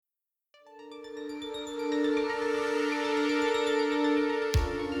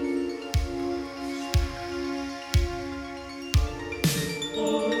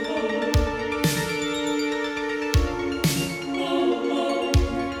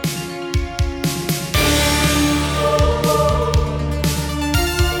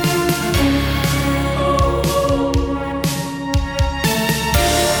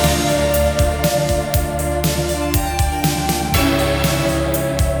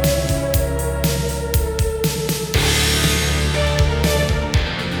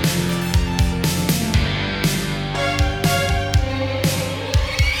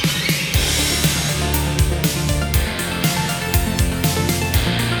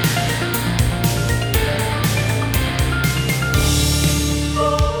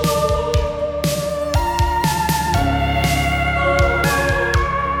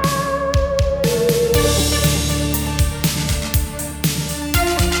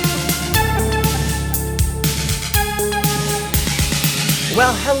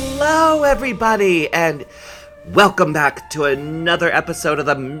Well, hello, everybody, and welcome back to another episode of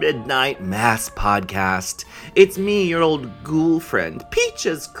the Midnight Mass Podcast. It's me, your old ghoul friend,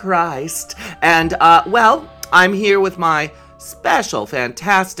 Peaches Christ, and, I'm here with my special,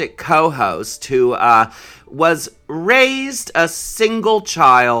 fantastic co-host who, was raised a single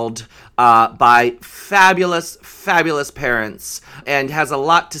child, by fabulous parents, and has a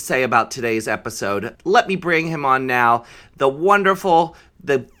lot to say about today's episode. Let me bring him on now. The wonderful,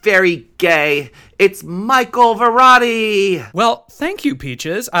 the very gay, it's Michael Varrati. Well, thank you,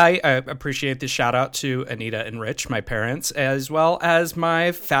 Peaches. I appreciate the shout out to Anita and Rich, my parents, as well as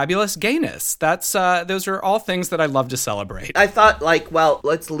my fabulous gayness. Those are all things that I love to celebrate. I thought,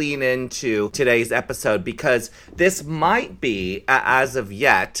 let's lean into today's episode because this might be, as of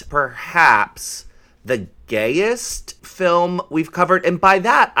yet, perhaps the gayest film we've covered. And by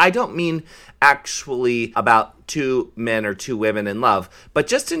that, I don't mean actually about two men or two women in love, but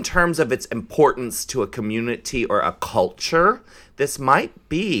just in terms of its importance to a community or a culture, this might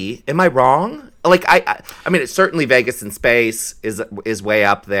be, am I wrong? I mean, it's certainly Vegas in Space is way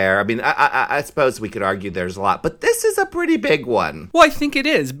up there. I mean, I suppose we could argue there's a lot, but this is a pretty big one. Well, I think it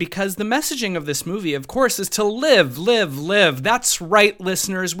is, because the messaging of this movie, of course, is to live, live, live. That's right,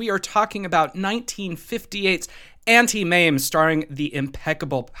 listeners. We are talking about 1958's Auntie Mame, starring the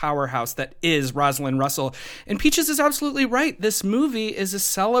impeccable powerhouse that is Rosalind Russell. And Peaches is absolutely right. This movie is a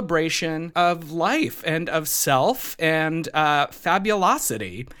celebration of life and of self and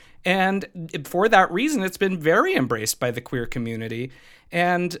fabulosity. And for that reason, it's been very embraced by the queer community.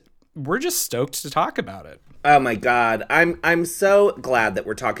 And we're just stoked to talk about it. Oh my God. I'm so glad that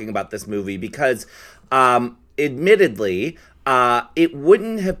we're talking about this movie because, admittedly, it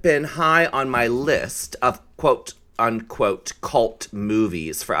wouldn't have been high on my list of quote unquote cult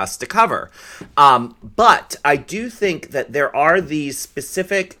movies for us to cover. But I do think that there are these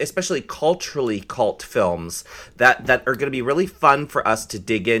specific, especially culturally cult films that are going to be really fun for us to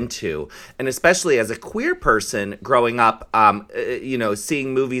dig into. And especially as a queer person growing up,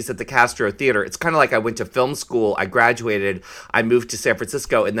 seeing movies at the Castro Theater, it's kind of like I went to film school, I graduated, I moved to San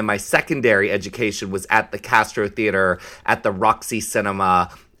Francisco, and then my secondary education was at the Castro Theater, at the Roxy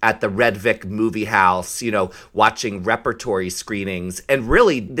Cinema, at the Red Vic Movie House, watching repertory screenings. And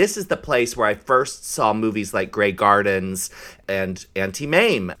really, this is the place where I first saw movies like Grey Gardens and Auntie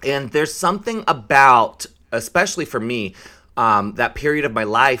Mame. And there's something about, especially for me, that period of my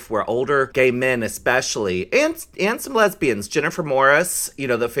life where older gay men especially, and some lesbians, Jennifer Morris,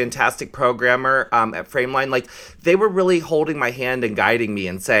 the fantastic programmer at Frameline, they were really holding my hand and guiding me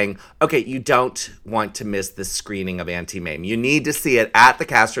and saying, okay, you don't want to miss this screening of Auntie Mame. You need to see it at the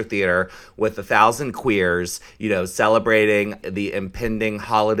Castro Theater with 1,000 queers, celebrating the impending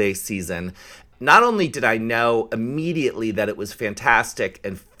holiday season. Not only did I know immediately that it was fantastic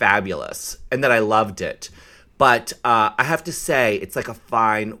and fabulous and that I loved it, but I have to say, it's like a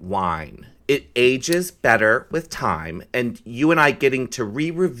fine wine. It ages better with time, and you and I getting to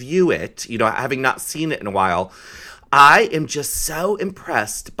re-review it, having not seen it in a while, I am just so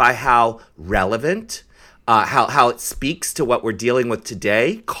impressed by how relevant, how it speaks to what we're dealing with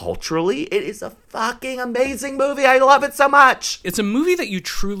today, culturally. It is a fucking amazing movie. I love it so much. It's a movie that you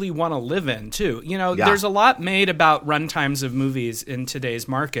truly want to live in, too. Yeah. There's a lot made about runtimes of movies in today's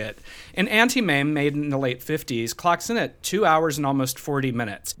market. And Auntie Mame, made in the late 50s, clocks in at 2 hours and almost 40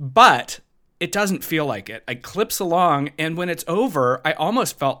 minutes. But it doesn't feel like it. It clips along, and when it's over, I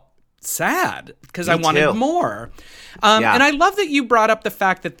almost felt sad because I wanted more. And I love that you brought up the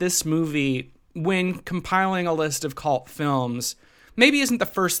fact that this movie, when compiling a list of cult films, maybe isn't the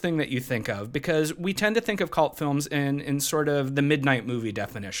first thing that you think of, because we tend to think of cult films in sort of the midnight movie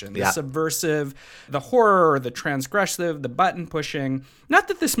definition, the subversive, the horror, the transgressive, the button pushing. Not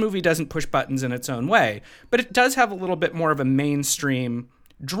that this movie doesn't push buttons in its own way, but it does have a little bit more of a mainstream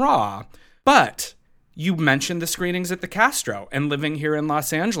draw. But you mentioned the screenings at the Castro, and living here in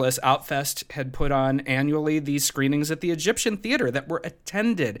Los Angeles, Outfest had put on annually these screenings at the Egyptian Theater that were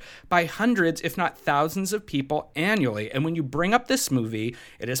attended by hundreds, if not thousands of people annually. And when you bring up this movie,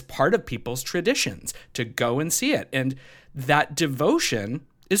 it is part of people's traditions to go and see it. And that devotion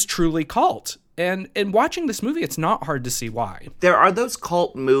is truly cult. And in watching this movie, it's not hard to see why. There are those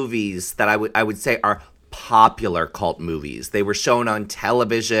cult movies that I would say are popular cult movies. They were shown on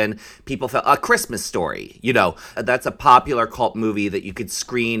television. People felt A Christmas Story, that's a popular cult movie that you could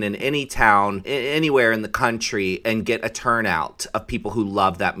screen in any town, anywhere in the country, and get a turnout of people who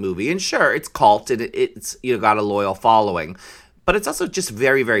love that movie. And sure, it's cult and it's got a loyal following. but it's also just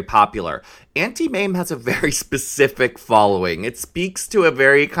very, very popular. Auntie Mame has a very specific following. It speaks to a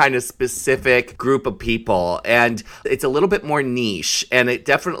very kind of specific group of people, and it's a little bit more niche, and it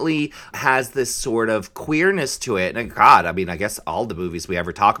definitely has this sort of queerness to it. And God, I mean, I guess all the movies we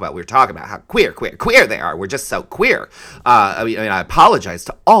ever talk about, we're talking about how queer they are. We're just so queer. I mean, I apologize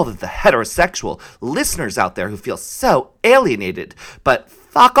to all of the heterosexual listeners out there who feel so alienated, but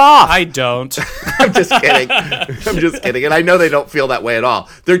fuck off. I don't. I'm just kidding. I'm just kidding. And I know they don't feel that way at all.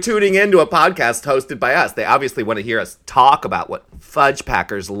 They're tuning into a podcast hosted by us. They obviously want to hear us talk about what fudge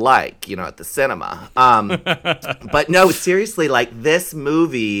packers like, at the cinema. But no, seriously, like, this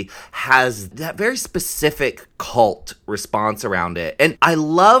movie has that very specific cult response around it. And I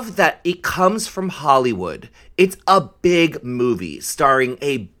love that it comes from Hollywood. It's a big movie starring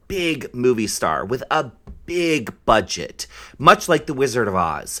a big movie star with a big budget, much like The Wizard of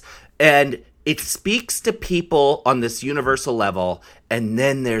Oz. And it speaks to people on this universal level, and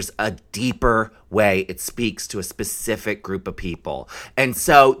then there's a deeper way it speaks to a specific group of people. And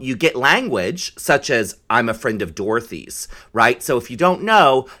so you get language such as, I'm a friend of Dorothy's, right? So if you don't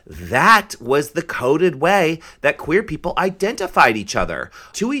know, that was the coded way that queer people identified each other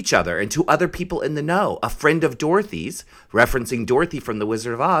and to other people in the know. A friend of Dorothy's, referencing Dorothy from The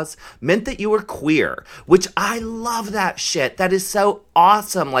Wizard of Oz, meant that you were queer, which I love that shit. That is so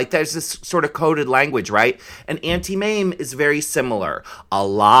awesome. Like, there's this sort of coded language, right? And Auntie Mame is very similar. A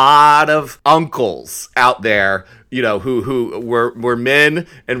lot of uncles out there, who were men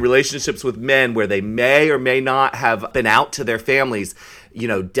and relationships with men where they may or may not have been out to their families,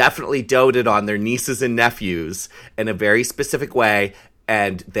 definitely doted on their nieces and nephews in a very specific way.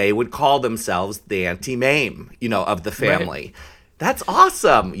 And they would call themselves the Auntie Mame, of the family. Right. That's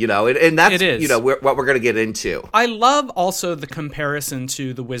awesome, and that's, it is. What we're going to get into. I love also the comparison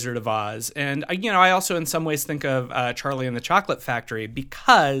to The Wizard of Oz. And, I also in some ways think of Charlie and the Chocolate Factory,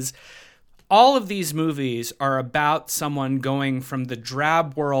 because all of these movies are about someone going from the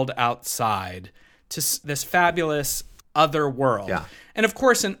drab world outside to this fabulous other world. Yeah. And of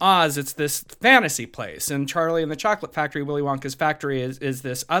course, in Oz, it's this fantasy place. And Charlie and the Chocolate Factory, Willy Wonka's factory, is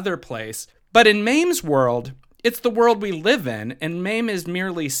this other place. But in Mame's world, it's the world we live in, and Mame is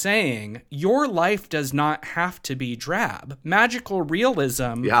merely saying, your life does not have to be drab. Magical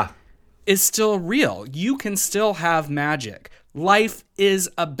realism is still real. You can still have magic. Life is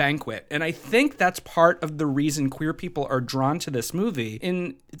a banquet. And I think that's part of the reason queer people are drawn to this movie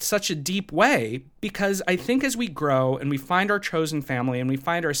in such a deep way, because I think as we grow and we find our chosen family and we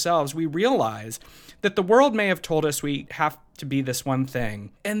find ourselves, we realize that the world may have told us we have to be this one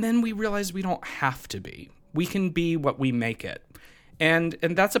thing, and then we realize we don't have to be. We can be what we make it. And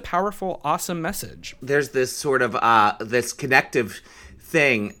that's a powerful, awesome message. There's this sort of, this connective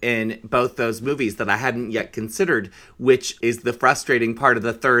thing in both those movies that I hadn't yet considered, which is the frustrating part of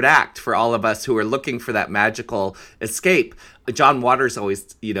the third act for all of us who are looking for that magical escape. John Waters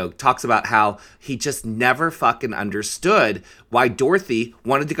always, talks about how he just never fucking understood why Dorothy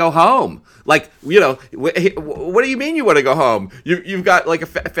wanted to go home. Like, what do you mean you want to go home? You've got like a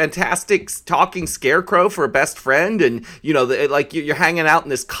fantastic talking scarecrow for a best friend, and you're hanging out in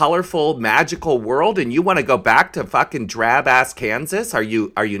this colorful, magical world, and you want to go back to fucking drab ass Kansas? Are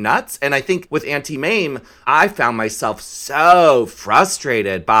you nuts? And I think with Auntie Mame, I found myself so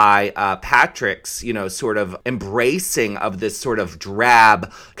frustrated by Patrick's, sort of embracing of this sort of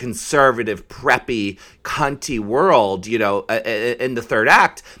drab, conservative, preppy, cunty world, in the third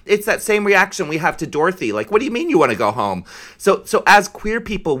act. It's that same reaction we have to Dorothy. Like, what do you mean you want to go home? So as queer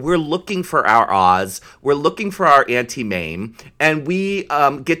people, we're looking for our Oz, we're looking for our Auntie Mame, and we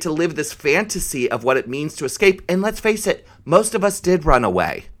get to live this fantasy of what it means to escape. And let's face it, most of us did run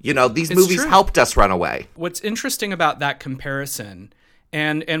away. These movies helped us run away. What's interesting about that comparison,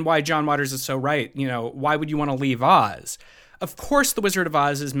 and why John Waters is so right, why would you want to leave Oz? Of course, The Wizard of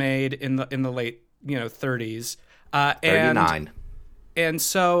Oz is made in the late 30s. 39. And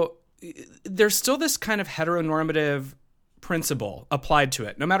so there's still this kind of heteronormative principle applied to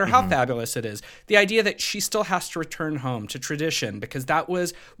it, no matter how fabulous it is. The idea that she still has to return home to tradition, because that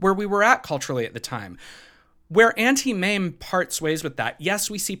was where we were at culturally at the time. Where Auntie Mame parts ways with that, yes,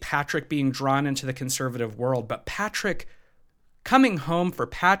 we see Patrick being drawn into the conservative world, but coming home for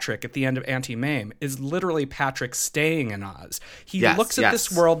Patrick at the end of Auntie Mame is literally Patrick staying in Oz. He looks at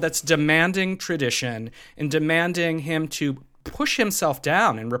this world that's demanding tradition and demanding him to push himself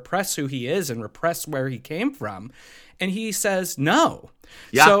down and repress who he is and repress where he came from. And he says no.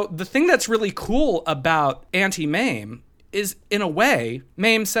 Yeah. So the thing that's really cool about Auntie Mame is, in a way,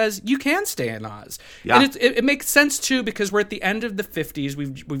 Mame says you can stay in Oz. Yeah. And it makes sense, too, because we're at the end of the 50s.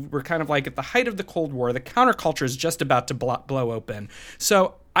 We're kind of like at the height of the Cold War. The counterculture is just about to blow open.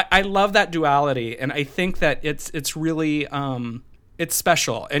 So I love that duality, and I think that it's really... it's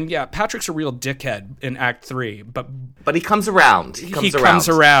special. And yeah, Patrick's a real dickhead in Act 3, but he comes around. He comes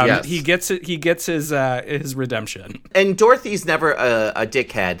around. Yes. He gets his redemption. And Dorothy's never a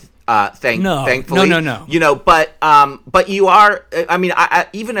dickhead. Thankfully. No. You know, but you are. I mean, I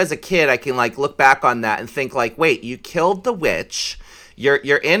even as a kid, I can like look back on that and think like, wait, you killed the witch. You're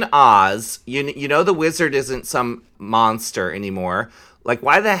in Oz. You know the wizard isn't some monster anymore. Like,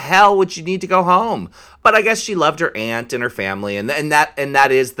 why the hell would you need to go home? But I guess she loved her aunt and her family, and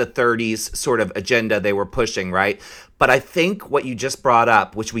that is the 30s sort of agenda they were pushing, right? But I think what you just brought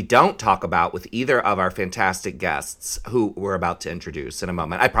up, which we don't talk about with either of our fantastic guests who we're about to introduce in a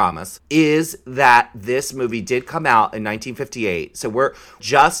moment, I promise, is that this movie did come out in 1958. So we're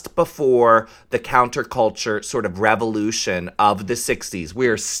just before the counterculture sort of revolution of the 60s.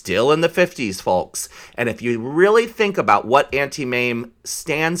 We're still in the 50s, folks. And if you really think about what Auntie Mame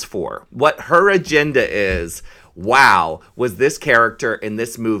stands for, what her agenda is, wow, was this character in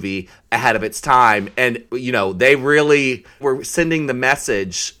this movie ahead of its time. And, you know, they really were sending the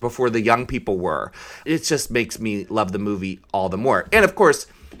message before the young people were. It just makes me love the movie all the more. And, of course,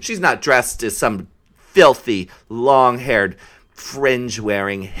 she's not dressed as some filthy, long-haired,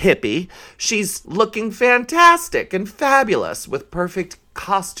 fringe-wearing hippie. She's looking fantastic and fabulous with perfect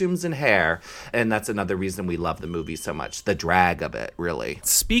costumes and hair, and that's another reason we love the movie so much, the drag of it, really.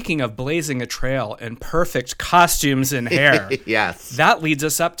 Speaking of blazing a trail and perfect costumes and hair, yes, that leads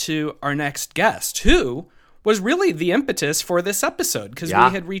us up to our next guest, who was really the impetus for this episode, because we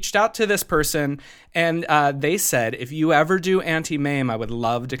had reached out to this person, and they said, if you ever do Auntie Mame, I would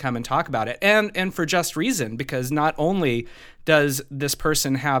love to come and talk about it, and for just reason, because not only does this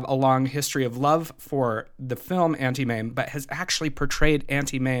person have a long history of love for the film Auntie Mame, but has actually portrayed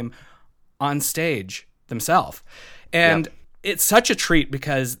Auntie Mame on stage themselves. And it's such a treat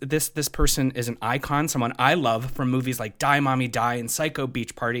because this person is an icon, someone I love from movies like Die, Mommy, Die and Psycho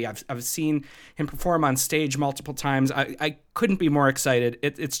Beach Party. I've seen him perform on stage multiple times. I couldn't be more excited.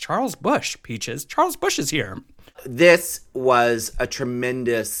 It's Charles Busch, Peaches. Charles Busch is here. This was a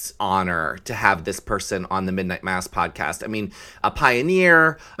tremendous honor to have this person on the Midnight Mass podcast. I mean, a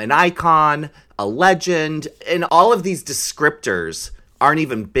pioneer, an icon, a legend, and all of these descriptors aren't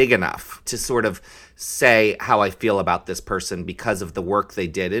even big enough to sort of say how I feel about this person because of the work they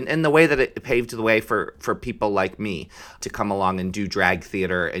did and the way that it paved the way for people like me to come along and do drag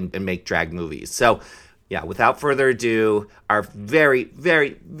theater and make drag movies. So, yeah, without further ado, our very,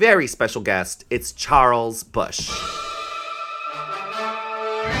 very, very special guest, it's Charles Busch.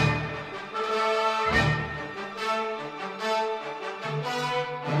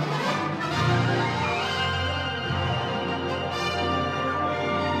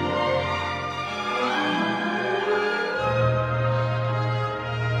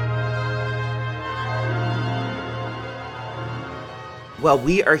 Well,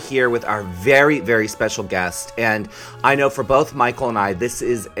 we are here with our very, very special guest, and I know for both Michael and I, this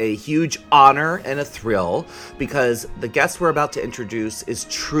is a huge honor and a thrill because the guest we're about to introduce is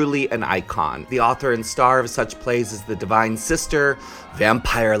truly an icon. The author and star of such plays as The Divine Sister,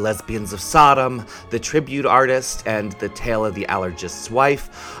 Vampire Lesbians of Sodom, The Tribute Artist, and The Tale of the Allergist's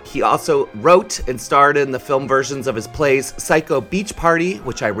Wife. He also wrote and starred in the film versions of his plays Psycho Beach Party,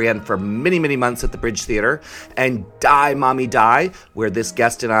 which I ran for many, many months at the Bridge Theater, and Die, Mommy, Die, where this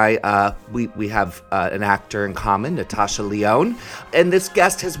guest and I, we have an actor in common, Natasha Lyonne. And this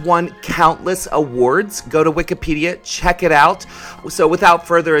guest has won countless awards. Go to Wikipedia, check it out. So without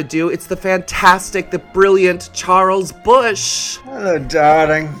further ado, it's the fantastic, the brilliant Charles Busch. Hello,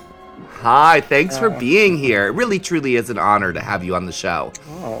 darling. Hi, thanks for being here. It really, truly is an honor to have you on the show.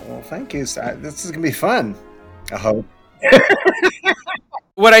 Oh, well, thank you. This is going to be fun, I hope.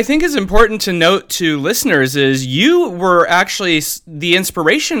 What I think is important to note to listeners is you were actually the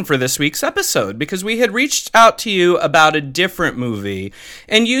inspiration for this week's episode because we had reached out to you about a different movie,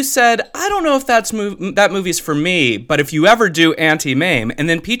 and you said, I don't know if that movie's for me, but if you ever do Auntie Mame, and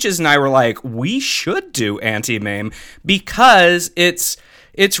then Peaches and I were like, we should do Auntie Mame because it's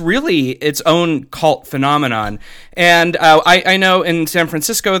really its own cult phenomenon. And I know in San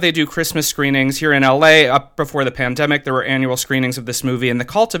Francisco they do Christmas screenings. Here in LA, up before the pandemic, there were annual screenings of this movie, and the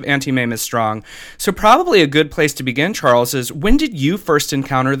cult of Auntie Mame is strong. So probably a good place to begin, Charles, is when did you first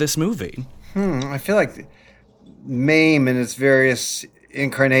encounter this movie? I feel like Mame in its various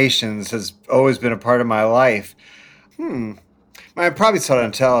incarnations has always been a part of my life. I probably saw it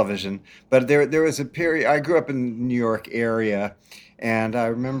on television, but there was a period. I grew up in the New York area, and I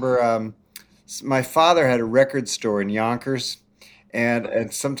remember my father had a record store in Yonkers,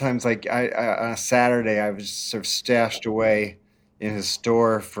 and sometimes like on a Saturday I was sort of stashed away in his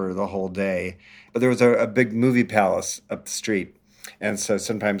store for the whole day. But there was a big movie palace up the street, and so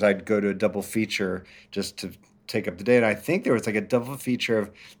sometimes I'd go to a double feature just to take up the day. And I think there was like a double feature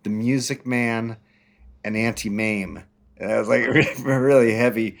of The Music Man and Auntie Mame. And it was like really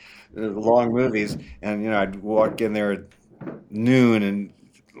heavy, long movies. And, I'd walk in there at noon and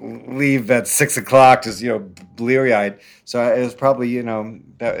leave at 6 o'clock just, bleary-eyed. So it was probably,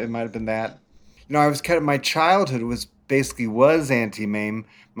 that it might have been that. I was my childhood was Auntie Mame.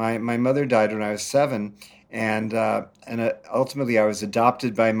 My mother died when I was 7. And ultimately I was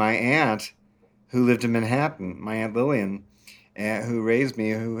adopted by my aunt who lived in Manhattan, my Aunt Lillian, who raised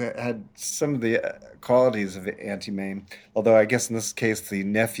me, who had some of the qualities of Auntie Mame. Although I guess in this case the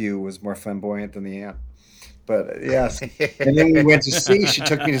nephew was more flamboyant than the aunt. But yes. And then she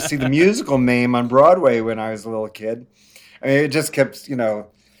took me to see the musical Mame on Broadway when I was a little kid. I mean, it just kept,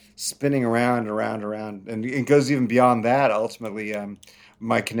 spinning around. And it goes even beyond that. Ultimately,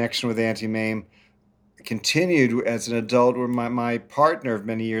 my connection with Auntie Mame continued as an adult, where my partner of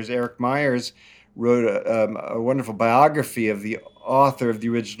many years, Eric Myers, wrote a wonderful biography of the author of the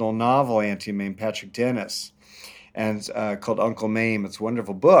original novel, Auntie Mame, Patrick Dennis, and called Uncle Mame. It's a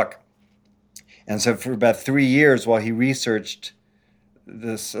wonderful book. And so for about 3 years, while he researched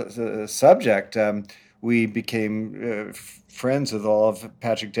this subject, we became friends with all of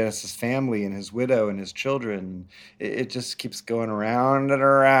Patrick Dennis's family and his widow and his children. It just keeps going around and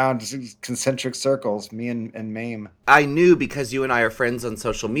around, concentric circles, me and Mame. I knew, because you and I are friends on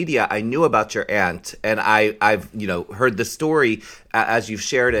social media, I knew about your aunt, and I've heard the story as you've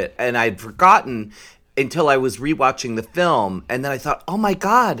shared it, and I'd forgotten until I was rewatching the film, and then I thought, oh my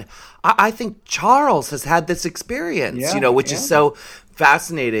God, I think Charles has had this experience, which is so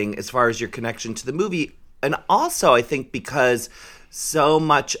fascinating as far as your connection to the movie. And also, I think because so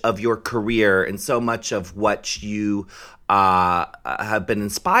much of your career and so much of what you have been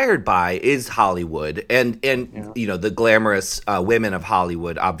inspired by is Hollywood and the glamorous women of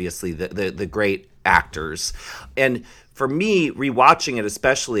Hollywood, obviously, the great actors. And for me, rewatching it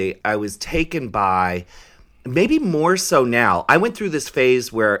especially, I was taken by, maybe more so now, I went through this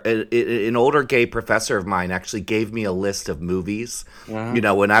phase where an older gay professor of mine actually gave me a list of movies,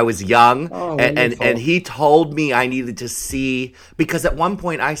 when I was young. Oh, and he told me I needed to see, because at one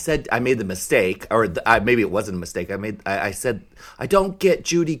point I said, I made the mistake, or maybe it wasn't a mistake. I said, I don't get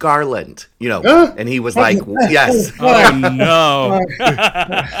Judy Garland, and he was like, yes. Oh, no.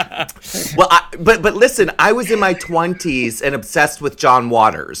 Well, but listen, I was in my 20s and obsessed with John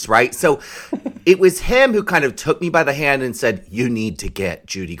Waters, right? So it was him who kind of took me by the hand and said, you need to get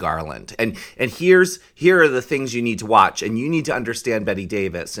Judy Garland. And here are the things you need to watch. And you need to understand Bette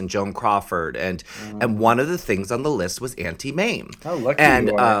Davis and Joan Crawford. And one of the things on the list was Auntie Mame. How lucky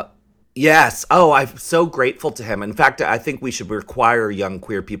you are. Yes. Oh, I'm so grateful to him. In fact, I think we should require young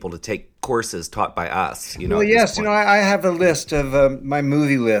queer people to take courses taught by us. Well, yes. I have a list of my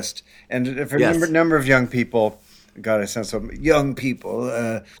movie list. And for a number of young people, God, I sound so young people.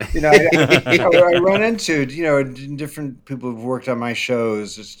 I run into different people who've worked on my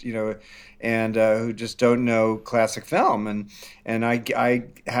shows, and who just don't know classic film, and I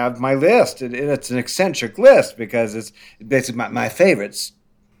have my list, and it's an eccentric list because it's basically my favorites.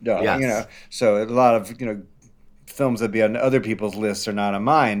 So a lot of films that be on other people's lists are not on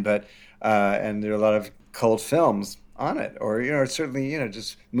mine, but and there are a lot of cult films on it, or certainly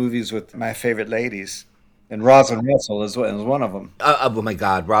just movies with my favorite ladies. And Rosalind Russell is one of them. Oh my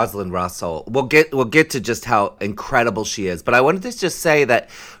God, Rosalind Russell. We'll get to just how incredible she is. But I wanted to just say that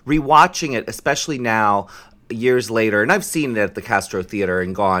rewatching it, especially now, years later, and I've seen it at the Castro Theater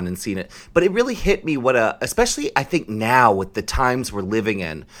and gone and seen it, but it really hit me especially I think now with the times we're living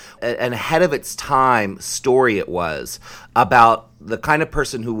in, an ahead of its time story it was about the kind of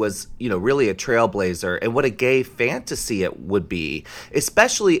person who was, really a trailblazer, and what a gay fantasy it would be,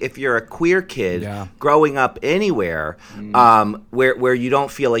 especially if you're a queer kid growing up anywhere where you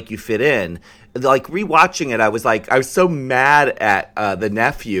don't feel like you fit in. Like rewatching it, I was so mad at the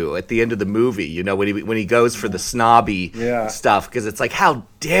nephew at the end of the movie. When he goes for the snobby stuff, because it's like, how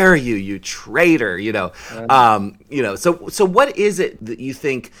dare you traitor? So what is it that you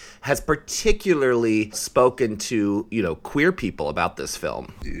think has particularly spoken to queer people about this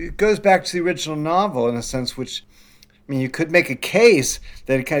film? It goes back to the original novel in a sense, which you could make a case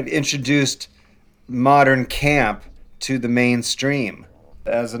that it kind of introduced modern camp to the mainstream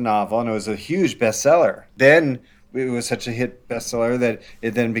as a novel, and it was a huge bestseller. Then it was such a hit bestseller that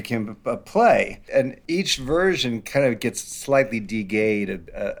it then became a play. And each version kind of gets slightly degayed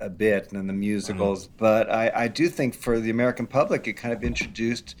a bit in the musicals. Mm-hmm. But I do think for the American public, it kind of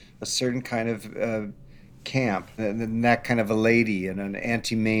introduced a certain kind of camp, and that kind of a lady, and an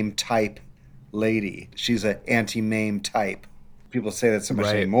Auntie Mame type lady. She's an Auntie Mame type. People say that so much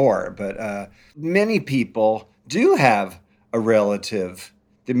anymore, but many people do have a relative.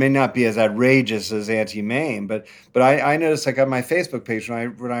 It may not be as outrageous as Auntie Mame, but I notice, like on my Facebook page,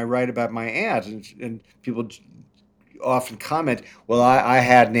 when I write about my aunt, and people often comment, well, I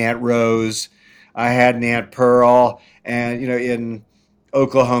had an Aunt Rose, I had an Aunt Pearl, and in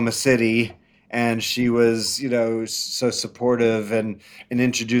Oklahoma City, and she was so supportive and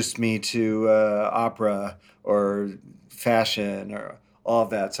introduced me to opera or fashion or all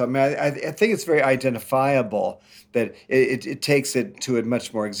of that. So I mean, I think it's very identifiable that it takes it to a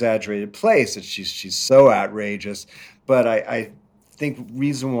much more exaggerated place, that she's so outrageous. But I think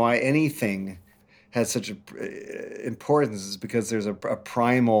reason why anything has such a importance is because there's a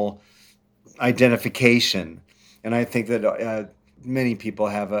primal identification. And I think that many people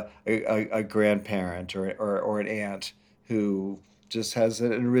have a grandparent or an aunt who just has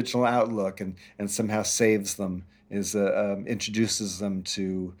an original outlook and somehow saves them, introduces them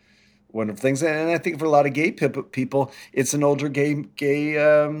to wonderful things. And I think for a lot of gay people, it's an older gay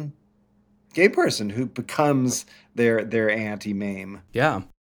person who becomes their Auntie Mame. Yeah.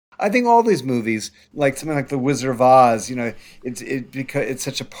 I think all these movies, like something like The Wizard of Oz, because it's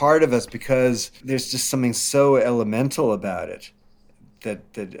such a part of us because there's just something so elemental about it that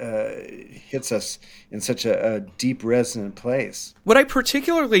hits us in such a deep, resonant place. What I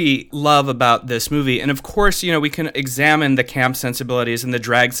particularly love about this movie, and of course, we can examine the camp sensibilities and the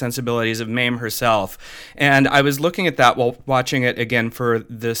drag sensibilities of Mame herself. And I was looking at that while watching it again for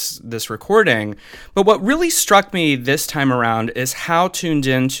this recording. But what really struck me this time around is how tuned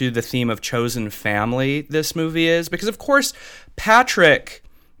into the theme of chosen family this movie is. Because of course, Patrick,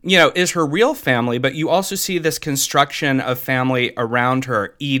 is her real family, but you also see this construction of family around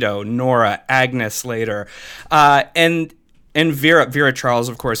her: Ito, Nora, Agnes later, and Vera Charles,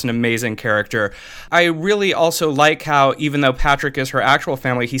 of course, an amazing character. I really also like how, even though Patrick is her actual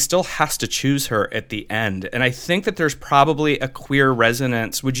family, he still has to choose her at the end. And I think that there's probably a queer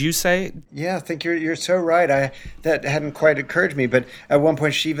resonance. Would you say? Yeah, I think you're so right. That hadn't quite occurred to me, but at one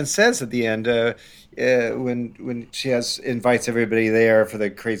point she even says at the end, when she invites everybody there for the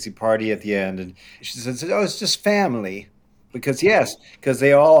crazy party at the end, and she says, "Oh, it's just family." Because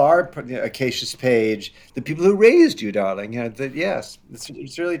they all are Acacia's Page, the people who raised you, darling. Yes,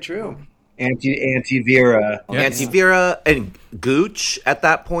 it's really true. Auntie Vera. Auntie Vera and Gooch at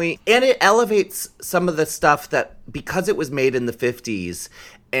that point. And it elevates some of the stuff that, because it was made in the 50s,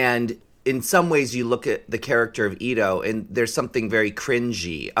 and in some ways you look at the character of Ito, and there's something very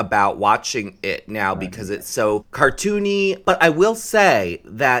cringy about watching it now because it's so cartoony. But I will say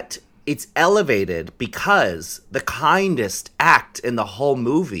that it's elevated because the kindest act in the whole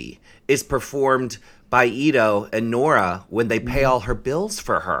movie is performed by Ito and Nora when they pay all her bills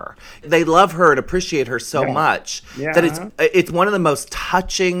for her. They love her and appreciate her so much that it's one of the most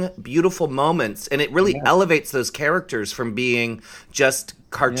touching, beautiful moments, and it really elevates those characters from being just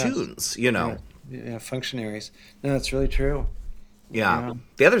cartoons, Yeah, functionaries. No, that's really true. Yeah.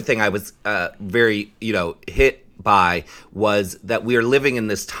 The other thing I was very, hit by was that we are living in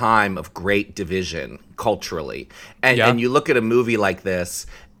this time of great division culturally. And you look at a movie like this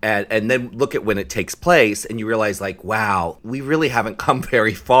and then look at when it takes place and you realize, like, wow, we really haven't come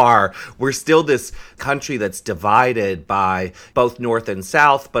very far. We're still this country that's divided by both North and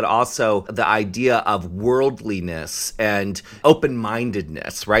South, but also the idea of worldliness and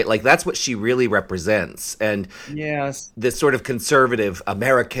open-mindedness, right? Like, that's what she really represents. And this sort of conservative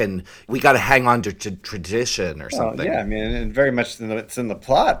American, we got to hang on to tradition or something. Yeah, I mean, and very much it's in the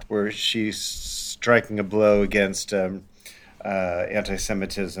plot where she's striking a blow against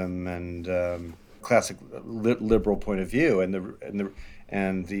anti-Semitism and classic liberal point of view, and the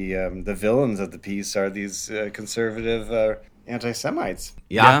villains of the piece are these conservative anti-Semites.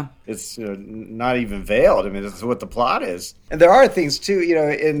 Yeah. It's not even veiled. I mean, this is what the plot is. And there are things too,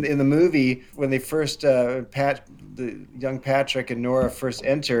 in the movie when they first the young Patrick and Nora first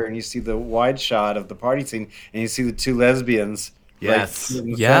enter, and you see the wide shot of the party scene, and you see the two lesbians. Yes.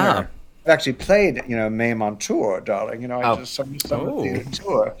 I've actually played, Mame on tour, darling. I just some theater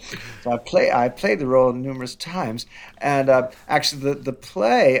tour. So I played the role numerous times, and actually the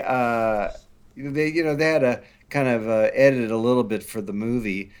play, they had a kind of edited a little bit for the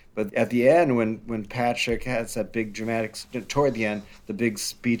movie, but at the end when Patrick has that big dramatic toward the end, the big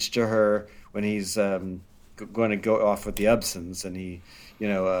speech to her when he's going to go off with the Ubsons, and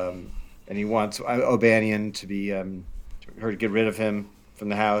and he wants O'Banion to be her to get rid of him from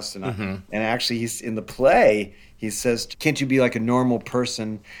the house, and actually he's in the play. He says, "Can't you be like a normal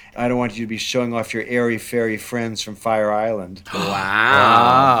person? I don't want you to be showing off your airy fairy friends from Fire Island."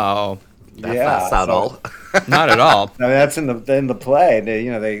 Wow. That's not subtle. Not at all. I mean, that's in the play. They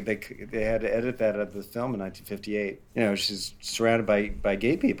had to edit that out of the film in 1958. She's surrounded by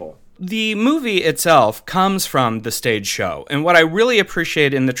gay people. The movie itself comes from the stage show. And what I really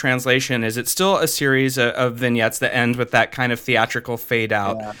appreciate in the translation is it's still a series of vignettes that end with that kind of theatrical fade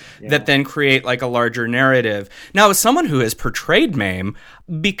out that then create like a larger narrative. Now, as someone who has portrayed Mame,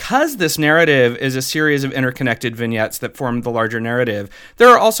 because this narrative is a series of interconnected vignettes that form the larger narrative, there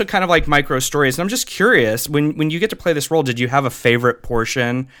are also kind of like micro stories. And I'm just curious, when you get to play this role, did you have a favorite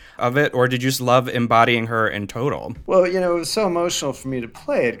portion of it, or did you just love embodying her in total? Well, it was so emotional for me to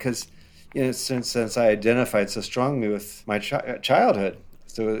play it because, since I identified so strongly with my childhood,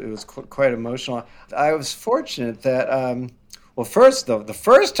 so it was quite emotional. I was fortunate that, the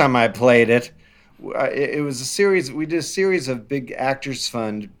first time I played it, it was a series. We did a series of big Actors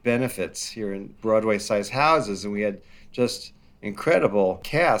Fund benefits here in Broadway-sized houses, and we had just incredible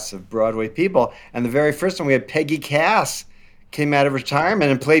casts of Broadway people. And the very first one, we had Peggy Cass came out of retirement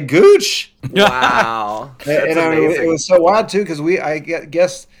and played Gooch. Wow, and it was so wild too because I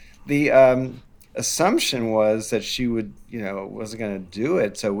guess the assumption was that she would, wasn't going to do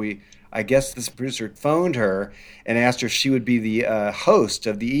it. So I guess this producer phoned her and asked her if she would be the host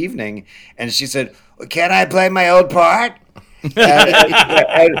of the evening. And she said, well, "Can I play my old part?"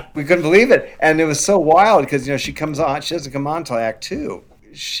 and we couldn't believe it. And it was so wild because, she comes on. She doesn't come on until Act 2.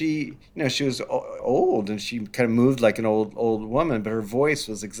 She was old and she kind of moved like an old woman, but her voice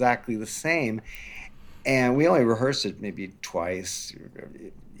was exactly the same. And we only rehearsed it maybe twice,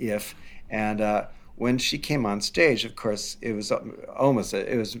 when she came on stage, of course, it was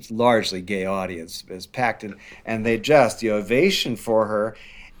largely gay audience. It was packed, and the ovation for her.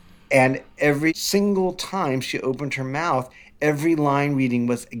 And every single time she opened her mouth, every line reading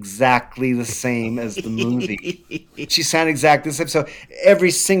was exactly the same as the movie. She sounded exactly the same. So every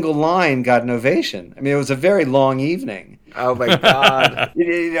single line got an ovation. I mean, it was a very long evening. Oh, my God.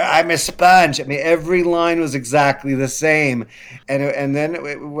 I'm a sponge. I mean, every line was exactly the same. And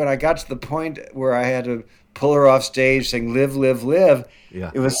then when I got to the point where I had to pull her off stage saying, "Live, live, live,"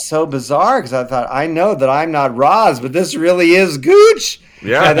 it was so bizarre because I thought, I know that I'm not Roz, but this really is Gooch.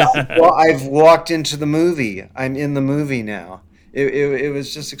 Yeah. I've walked into the movie. I'm in the movie now. It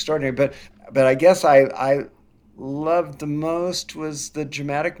was just extraordinary. But I guess I loved the most was the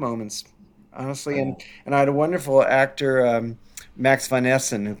dramatic moments, honestly. And I had a wonderful actor, Max von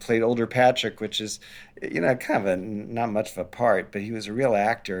Essen, who played older Patrick, which is, kind of not much of a part, but he was a real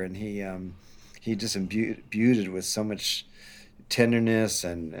actor, and he just imbued it with so much tenderness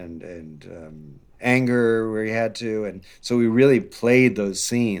and anger where he had to, and so we really played those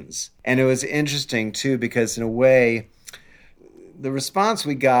scenes. And it was interesting too because in a way, the response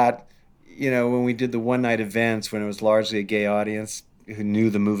we got, when we did the one night events when it was largely a gay audience who knew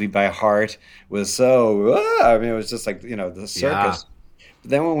the movie by heart was so. It was just like the circus. Yeah. But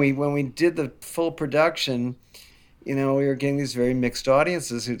then when we did the full production, we were getting these very mixed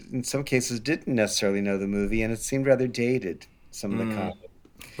audiences who, in some cases, didn't necessarily know the movie, and it seemed rather dated. Some of the comments.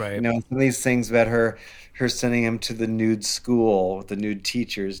 Right. Some of these things about her sending him to the nude school with the nude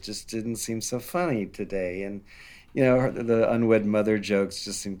teachers just didn't seem so funny today. And, the unwed mother jokes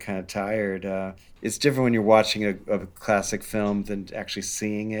just seem kind of tired. It's different when you're watching a classic film than actually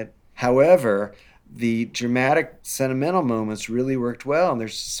seeing it. However, the dramatic, sentimental moments really worked well, and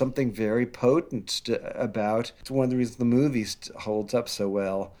there's something very potent about. It's one of the reasons the movie holds up so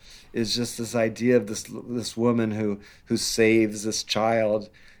well. Is just this idea of this woman who saves this child,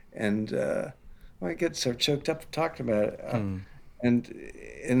 and I get sort of choked up talking about it, and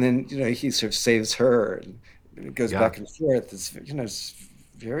then he sort of saves her, and it goes back and forth. It's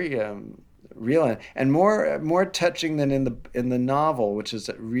very real and more touching than in the novel, which is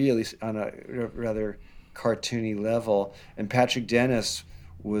really on a rather cartoony level. And Patrick Dennis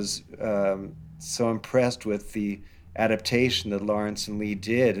was so impressed with the adaptation that Lawrence and Lee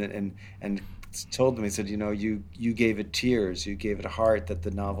did, and told them, he said, you gave it tears, you gave it a heart that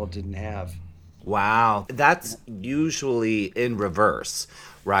the novel didn't have. Wow. That's usually in reverse,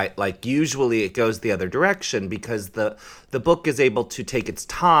 right? Like usually it goes the other direction because the book is able to take its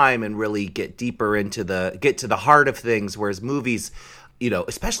time and really get deeper get to the heart of things, whereas movies,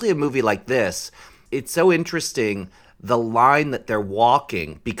 especially a movie like this, it's so interesting the line that they're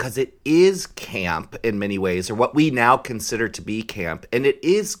walking, because it is camp in many ways, or what we now consider to be camp, and it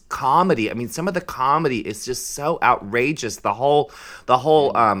is comedy. I mean, some of the comedy is just so outrageous. The whole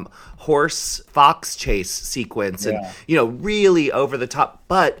horse fox chase sequence, and really over the top,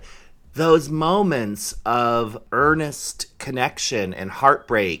 but those moments of earnest connection and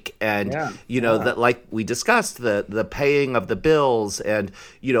heartbreak, and that, like we discussed, the paying of the bills, and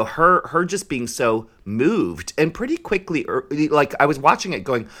her just being so moved, and pretty quickly, like I was watching it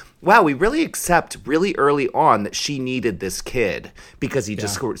going, wow, we really accept really early on that she needed this kid, because he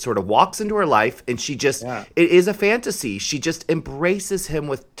just sort of walks into her life, and she just it is a fantasy. She just embraces him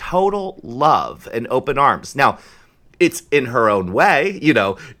with total love and open arms. Now, it's in her own way,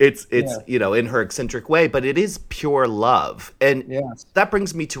 it's in her eccentric way, but it is pure love. And that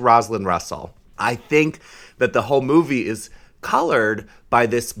brings me to Rosalind Russell. I think that the whole movie is colored by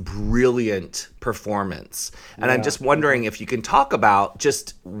this brilliant performance. And I'm just wondering if you can talk about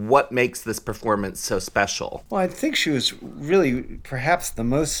just what makes this performance so special. Well, I think she was really perhaps the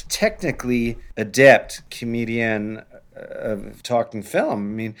most technically adept comedian of talking film.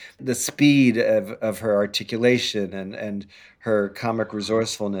 I mean, the speed of her articulation and her comic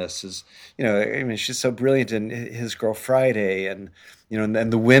resourcefulness is, she's so brilliant in His Girl Friday, and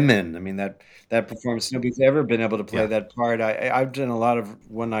and the women. I mean, that performance, nobody's ever been able to play that part. I've done a lot of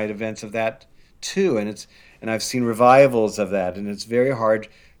one night events of that too, and I've seen revivals of that, and it's very hard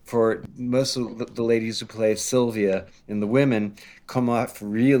for most of the ladies who play Sylvia and the women come off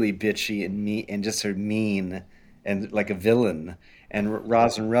really bitchy and mean, and just sort of mean and like a villain. And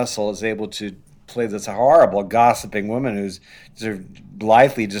Rosalind Russell is able to play this horrible gossiping woman who's sort of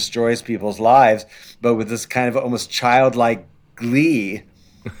blithely destroys people's lives, but with this kind of almost childlike glee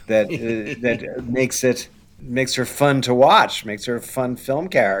that that makes her fun to watch, makes her a fun film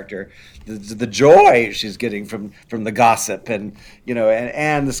character. The joy she's getting from the gossip, and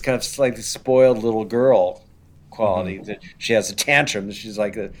and this kind of slightly spoiled little girl quality, that she has a tantrum. She's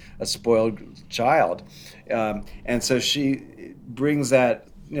like a spoiled child. And so she brings that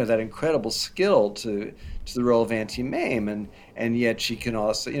that incredible skill to the role of Auntie Mame, and yet she can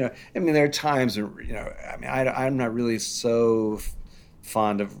also there are times I'm not really so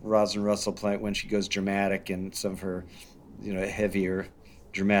fond of Rosalind Russell playing when she goes dramatic in some of her heavier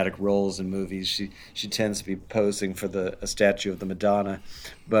dramatic roles in movies. She tends to be posing for a statue of the Madonna,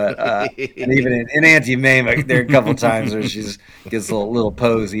 but and even in Auntie Mame, there are a couple times where she gets a little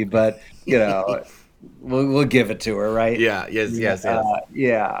posy, but we'll give it to her, right? Yes.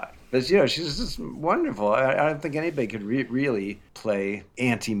 But she's just wonderful. I don't think anybody could really play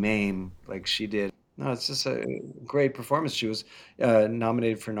Auntie Mame like she did. No, it's just a great performance. She was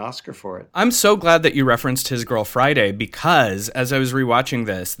nominated for an Oscar for it. I'm so glad that you referenced His Girl Friday, because as I was rewatching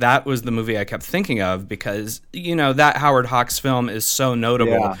this, that was the movie I kept thinking of, because, that Howard Hawks film is so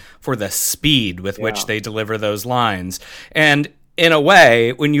notable for the speed with which they deliver those lines. And in a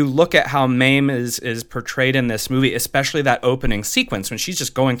way, when you look at how Mame is portrayed in this movie, especially that opening sequence when she's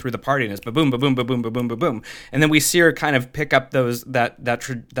just going through the party and it's ba-boom, ba-boom, ba-boom, ba-boom, ba-boom, and then we see her kind of pick up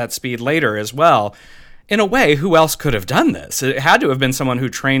that speed later as well. In a way, who else could have done this? It had to have been someone who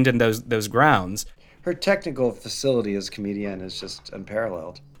trained in those grounds. Her technical facility as a comedian is just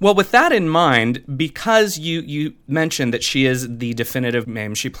unparalleled. Well, with that in mind, because you mentioned that she is the definitive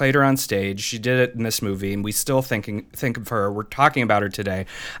Mame, she played her on stage, she did it in this movie, and we still think of her, we're talking about her today.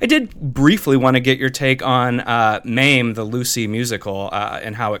 I did briefly want to get your take on Mame, the Lucy musical,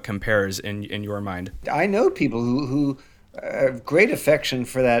 and how it compares in your mind. I know people who have great affection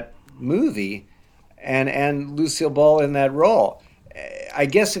for that movie and Lucille Ball in that role. I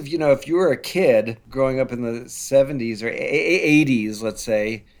guess if you were a kid growing up in the 70s or 80s, let's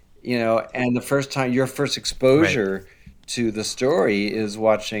say, and the first time, your first exposure to the story is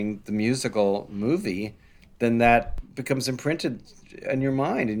watching the musical movie, then that becomes imprinted in your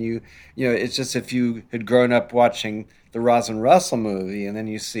mind. And it's just, if you had grown up watching the Rosalind Russell movie and then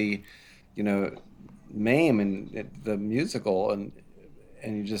you see, Mame and the musical, and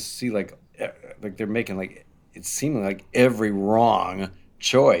you just see like they're making it seemed like every wrong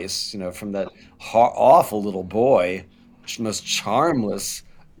choice, from that awful little boy, most charmless,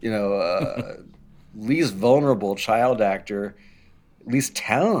 least vulnerable child actor, least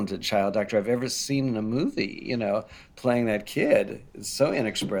talented child actor I've ever seen in a movie, playing that kid. It's so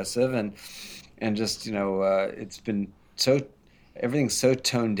inexpressive, and just, it's been everything's so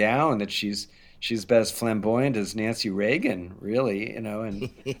toned down that she's about as flamboyant as Nancy Reagan, really, and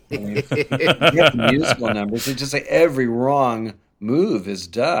you get the musical numbers. It's just like every wrong move is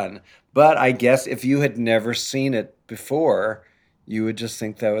done. But I guess if you had never seen it before, you would just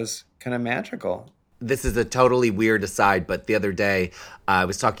think that was kind of magical. this is a totally weird aside, but the other day I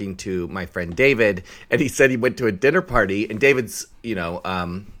was talking to my friend David, and he said he went to a dinner party, and David's,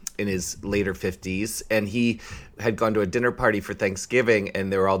 in his later 50s, and he had gone to a dinner party for Thanksgiving,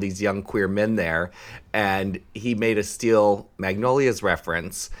 and there were all these young queer men there, and he made a Steel Magnolias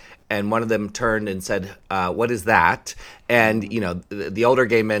reference, and one of them turned and said, what is that? And, the older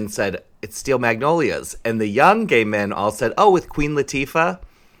gay men said, it's Steel Magnolias. And the young gay men all said, oh, with Queen Latifah?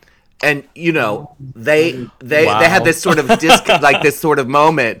 And they had this sort of this sort of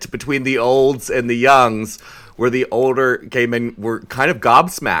moment between the olds and the youngs, where the older gay men were kind of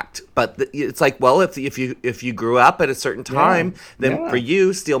gobsmacked. But it's like, well, if you grew up at a certain time, then for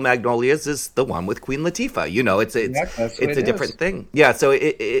you, Steel Magnolias is the one with Queen Latifah. It's a different thing. Yeah. So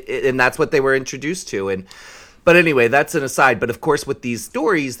and that's what they were introduced to. But anyway, that's an aside. But of course, with these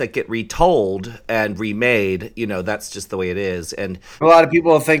stories that get retold and remade, that's just the way it is. And a lot of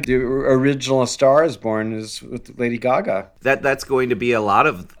people think the original Star is Born is with Lady Gaga. That's going to be a lot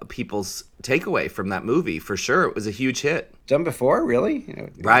of people's takeaway from that movie, for sure. It was a huge hit. Done before, really?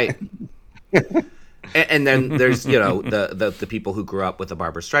 Right. And then there's, the people who grew up with the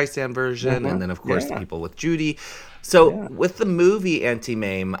Barbra Streisand version, and then, of course, the people with Judy. So with the movie Auntie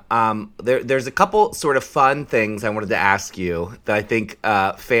Mame, there's a couple sort of fun things I wanted to ask you that I think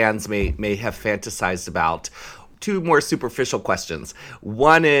fans may have fantasized about. Two more superficial questions.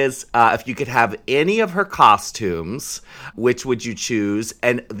 One is, if you could have any of her costumes, which would you choose?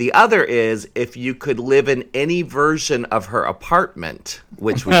 And the other is, if you could live in any version of her apartment,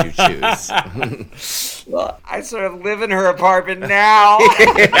 which would you choose? Well, I sort of live in her apartment now.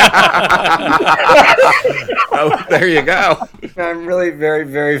 Oh, there you go. I'm really very,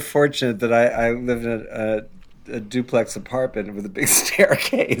 very fortunate that I live in a duplex apartment with a big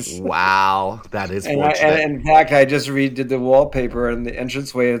staircase. Wow, that is fortunate. And in fact, I just redid the wallpaper and the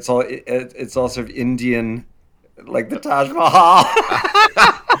entranceway. It's all sort of Indian, like the Taj Mahal.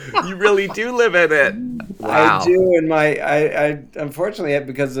 You really do live in it. Wow. I do, and I unfortunately,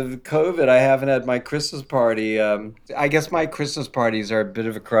 because of COVID, I haven't had my Christmas party. I guess my Christmas parties are a bit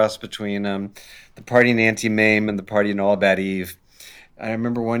of a cross between the party in Auntie Mame and the party in All About Eve. I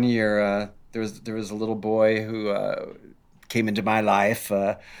remember one year. There was a little boy who came into my life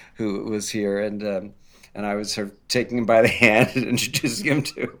who was here, and I was sort of taking him by the hand and introducing him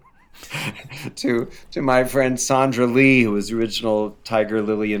to my friend Sandra Lee, who was the original Tiger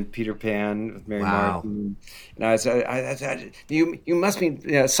Lily and Peter Pan with Mary Martin. And I said, you must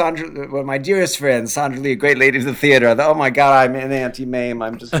be Sandra, well, my dearest friend Sandra Lee, a great lady of the theater. I thought, oh my God, I'm in Auntie Mame.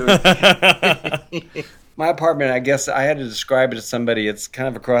 I'm just doing. My apartment, I guess I had to describe it to somebody. It's kind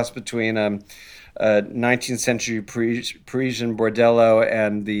of a cross between a 19th century Parisian bordello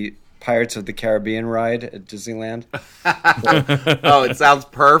and the Pirates of the Caribbean ride at Disneyland. Oh, it sounds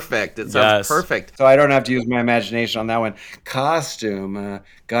perfect. It sounds perfect. So I don't have to use my imagination on that one. Costume.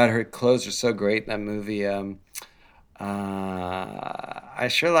 God, her clothes are so great in that movie. I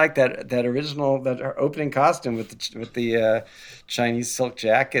sure like that original, that her opening costume with the Chinese silk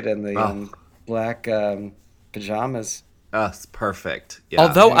jacket and the black pajamas. Oh, it's perfect. Yeah.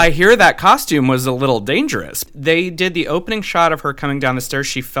 Although I hear that costume was a little dangerous. They did the opening shot of her coming down the stairs.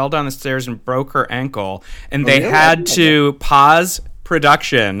 She fell down the stairs and broke her ankle. And they had to pause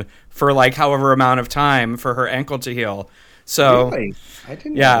production for like however amount of time for her ankle to heal. So, really? I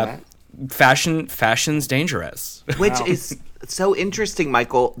didn't know that. Fashion's dangerous. Which is so interesting,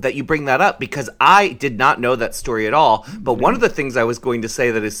 Michael, that you bring that up, because I did not know that story at all. But one of the things I was going to say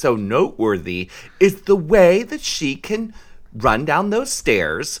that is so noteworthy is the way that she can run down those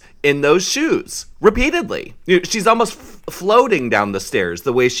stairs in those shoes repeatedly. She's almost floating down the stairs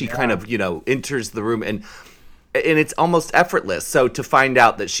the way she kind of, enters the room, and it's almost effortless. So to find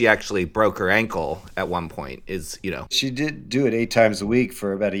out that she actually broke her ankle at one point is, She did do it 8 times a week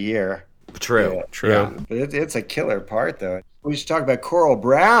for about a year. True. Yeah. True. Yeah. But it's a killer part, though. We should talk about Coral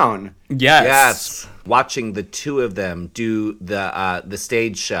Brown. Yes. Watching the two of them do the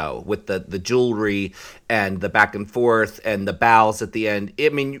stage show with the jewelry and the back and forth and the bows at the end. I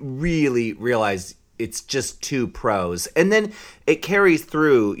mean, really realize it's just two pros. And then it carries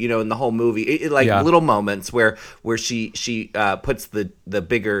through, in the whole movie, little moments where she puts the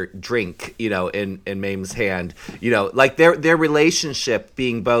bigger drink, in Mame's hand, like their relationship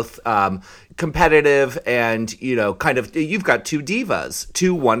being both competitive and, kind of, you've got two divas,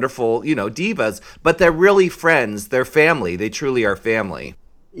 two wonderful, divas, but they're really friends. They're family. They truly are family.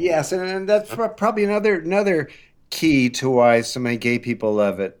 Yes. And that's probably another key to why so many gay people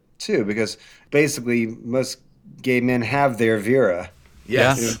love it too, because basically most gay men have their Vera.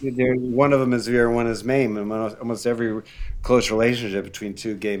 Yes. One of them is Vera, one is Mame, and almost every close relationship between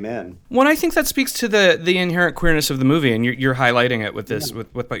two gay men. Well, I think that speaks to the inherent queerness of the movie, and you're highlighting it with this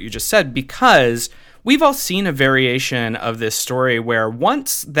with what you just said, because we've all seen a variation of this story where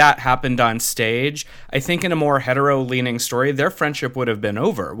once that happened on stage, I think in a more hetero-leaning story, their friendship would have been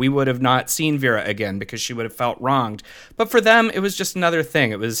over. We would have not seen Vera again because she would have felt wronged. But for them, it was just another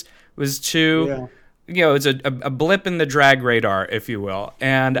thing. It was too, it's a blip in the drag radar, if you will.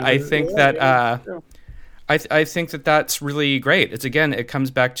 And I think that... I think that that's really great. It comes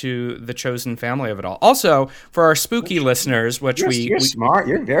back to the chosen family of it all. Also, for our spooky listeners, which you're smart.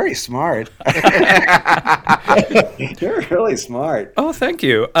 You're very smart. You're really smart. Oh, thank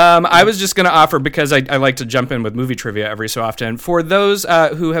you. I was just going to offer, because I like to jump in with movie trivia every so often. For those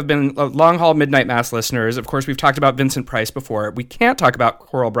who have been long haul Midnight Mass listeners, of course, we've talked about Vincent Price before. We can't talk about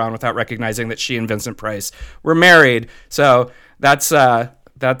Coral Brown without recognizing that she and Vincent Price were married. So that's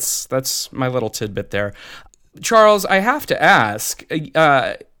my little tidbit there. Charles, I have to ask,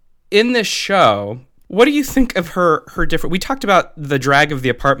 in this show, what do you think of her different... We talked about the drag of the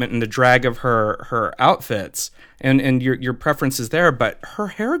apartment and the drag of her outfits and your preferences there, but her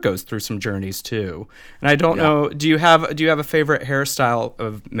hair goes through some journeys too. And I don't know, do you have a favorite hairstyle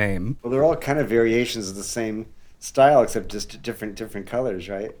of Mame? Well, they're all kind of variations of the same style, except just different colors,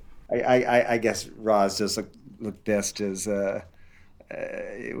 right? I guess Roz does look best as...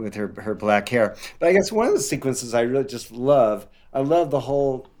 with her black hair. But I guess one of the sequences I really just love, I love the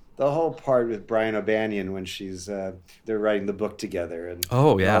whole part with Brian O'Banion when they're writing the book together, and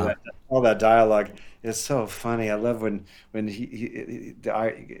all that dialogue is so funny. I love when he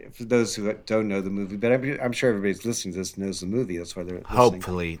for those who don't know the movie, but I'm sure everybody's listening to this knows the movie. That's why they're listening.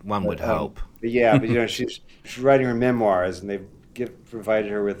 Hopefully, one would hope. But she's writing her memoirs, and they've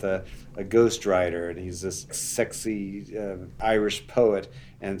provided her with a ghostwriter, and he's this sexy Irish poet,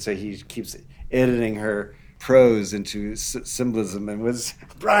 and so he keeps editing her prose into symbolism. And was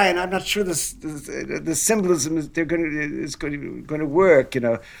Brian, I'm not sure the symbolism is going to work.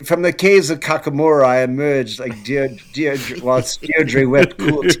 From the caves of Kakamura, I emerged like whilst Deirdre wept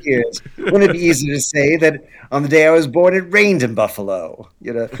cool tears. Wouldn't it be easy to say that on the day I was born, it rained in Buffalo?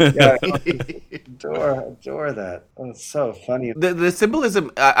 Adore that. Oh, it's so funny. The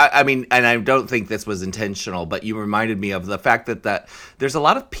symbolism. I mean, and I don't think this was intentional, but you reminded me of the fact that there's a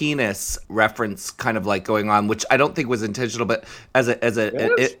lot of penis reference kind of like going on, which I don't think was intentional, but as a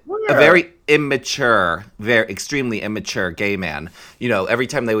very immature, extremely immature gay man. Every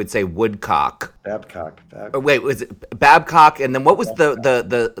time they would say woodcock. Babcock. Wait, was it Babcock? And then what was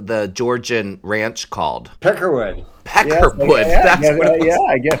the Georgian ranch called? Peckerwood. Peckerwood.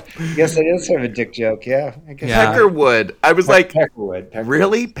 I guess it is sort of a dick joke. Yeah. I guess. Peckerwood. I was like, Peckerwood.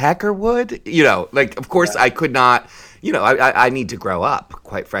 Really? Peckerwood? Of course I could not. I need to grow up,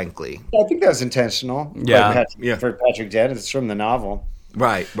 quite frankly. I think that was intentional. Yeah. For Patrick Dent, it's from the novel.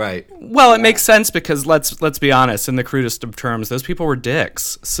 Right. Well, it makes sense because let's be honest, in the crudest of terms, those people were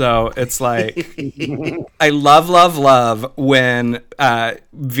dicks. So it's like, I love when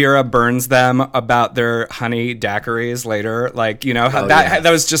Vera burns them about their honey daiquiris later. Like,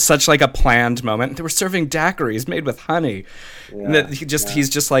 that was just such like a planned moment. They were serving daiquiris made with honey. Yeah, he's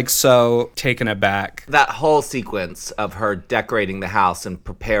just like so taken aback. That whole sequence of her decorating the house and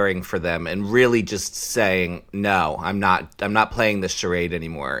preparing for them and really just saying, no, I'm not playing this charade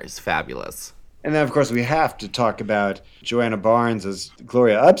anymore is fabulous. And then, of course, we have to talk about Joanna Barnes as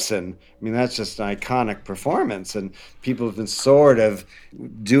Gloria Upson. I mean, that's just an iconic performance, and people have been sort of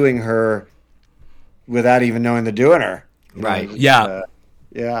doing her without even knowing they're doing her. Right. Yeah,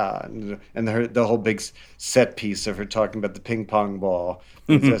 and the whole big set piece of her talking about the ping pong ball.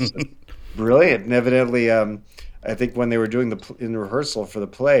 That's just brilliant. And evidently, I think when they were doing in rehearsal for the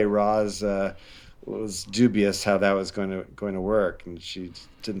play, Roz was dubious how that was going to work, and she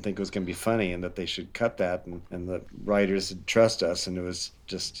didn't think it was going to be funny, and that they should cut that, and the writers would trust us, and it was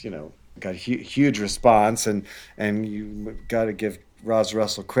just got huge response, and you got to give Roz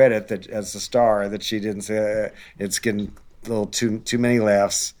Russell credit that as the star that she didn't say it's getting a little too many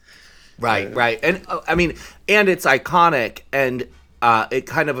laughs. Right. And I mean, and it's iconic, and it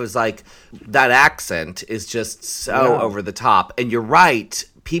kind of was like that accent is just so over the top. And you're right,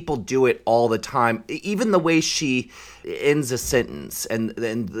 people do it all the time. Even the way she ends a sentence and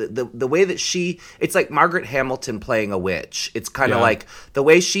the way that it's like Margaret Hamilton playing a witch. It's kind of like the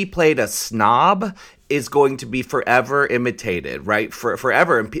way she played a snob is going to be forever imitated, right?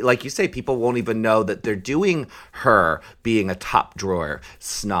 Forever. And like you say, people won't even know that they're doing her being a top drawer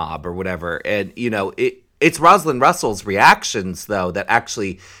snob or whatever. And, it's Rosalind Russell's reactions, though, that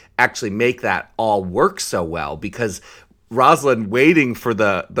actually make that all work so well, because Rosalind waiting for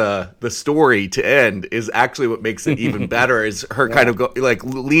the story to end is actually what makes it even better. Is her kind of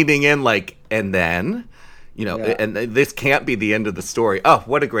leaning in, and then, and this can't be the end of the story. Oh,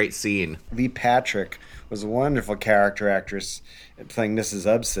 what a great scene! Lee Patrick was a wonderful character actress playing Mrs.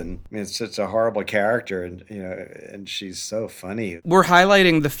 Upson. I mean, it's such a horrible character, and she's so funny. We're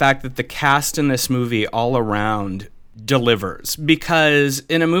highlighting the fact that the cast in this movie all around delivers, because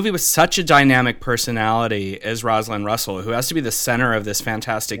in a movie with such a dynamic personality as Rosalind Russell, who has to be the center of this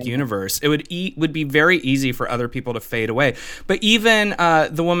fantastic universe, it would be very easy for other people to fade away. But even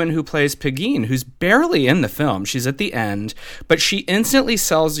the woman who plays Pegeen, who's barely in the film, she's at the end, but she instantly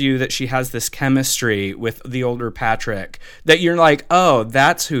sells you that she has this chemistry with the older Patrick, that you're like, oh,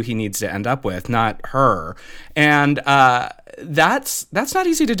 that's who he needs to end up with, not her. And that's not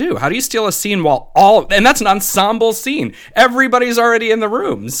easy to do. How do you steal a scene and that's an ensemble scene. Everybody's already in the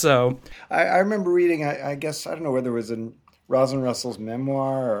room. So I remember reading, I guess, I don't know whether it was in Rosalind Russell's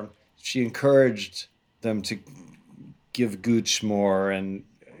memoir, or she encouraged them to give Gooch more and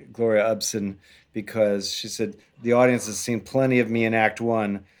Gloria Upson, because she said, the audience has seen plenty of me in Act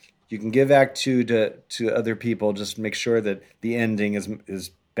 1. You can give Act 2 to other people. Just make sure that the ending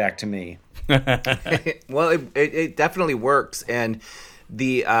is back to me. Well, it definitely works, and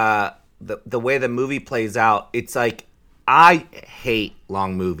the way the movie plays out, it's like, I hate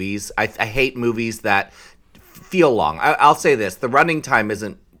long movies. I hate movies that feel long. I'll say this: the running time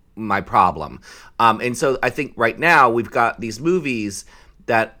isn't my problem, and so I think right now we've got these movies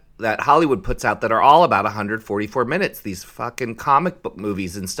that Hollywood puts out that are all about 144 minutes, these fucking comic book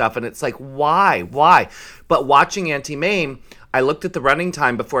movies and stuff, and it's like, why? But watching Auntie Mame, I looked at the running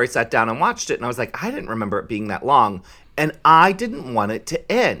time before I sat down and watched it, and I was like, I didn't remember it being that long, and I didn't want it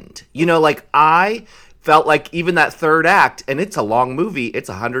to end. I felt like even that third act, and it's a long movie, it's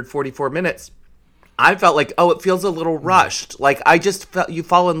 144 minutes, I felt like, it feels a little rushed. Like, I just felt you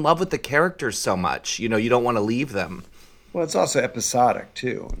fall in love with the characters so much, you don't want to leave them. Well, it's also episodic,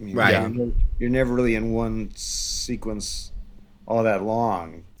 too. I mean, right. You're never really in one sequence all that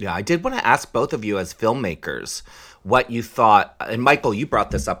long. Yeah, I did want to ask both of you as filmmakers what you thought, and Michael, you brought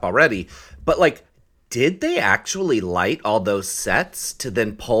this up already, but did they actually light all those sets to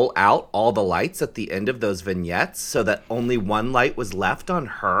then pull out all the lights at the end of those vignettes so that only one light was left on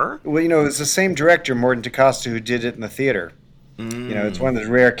her? Well, it's the same director, Morton DaCosta, who did it in the theater. It's one of those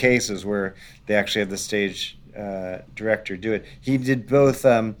rare cases where they actually had the stage director do it. He did both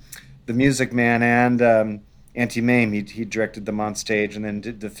The Music Man and Auntie Mame. He directed them on stage and then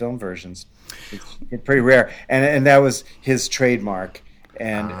did the film versions. It's pretty rare, and that was his trademark.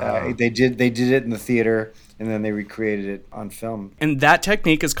 And they did it in the theater, and then they recreated it on film. And that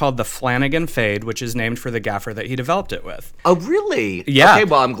technique is called the Flanagan Fade, which is named for the gaffer that he developed it with. Oh, really? Yeah. Okay,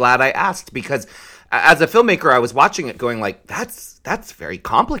 well, I'm glad I asked, because as a filmmaker, I was watching it going that's very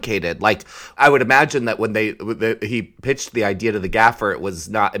complicated. I would imagine that when he pitched the idea to the gaffer,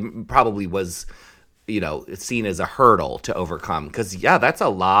 it probably was seen as a hurdle to overcome, because that's a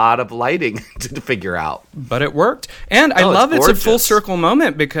lot of lighting to figure out. But it worked. And I love it's a gorgeous. full circle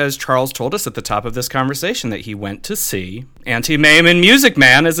moment, because Charles told us at the top of this conversation that he went to see Auntie Mame and Music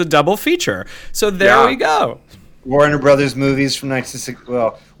Man as a double feature. So there we go. Warner Brothers movies from 1960.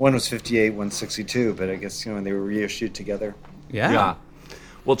 Well, one was 58, one's 62, but I guess when they were reissued together. Yeah.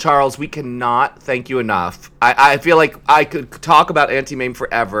 Well, Charles, we cannot thank you enough. I feel like I could talk about Auntie Mame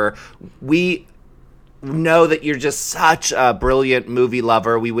forever. We know that you're just such a brilliant movie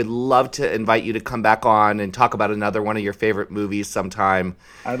lover. We would love to invite you to come back on and talk about another one of your favorite movies sometime.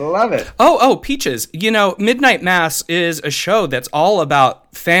 I'd love it. Oh, Peaches. Midnight Mass is a show that's all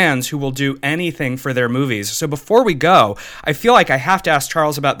about fans who will do anything for their movies. So before we go, I feel like I have to ask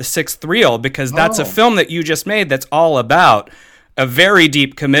Charles about The Sixth Reel, because that's a film that you just made that's all about a very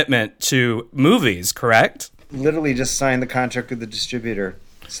deep commitment to movies, correct? Literally just signed the contract with the distributor.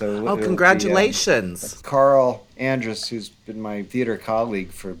 So congratulations. Carl Andrus, who's been my theater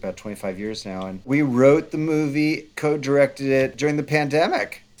colleague for about 25 years now. And we wrote the movie, co-directed it during the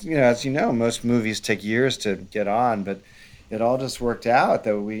pandemic. As you know, most movies take years to get on, but it all just worked out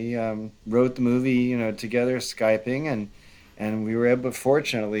that we wrote the movie, together, Skyping, and we were able to,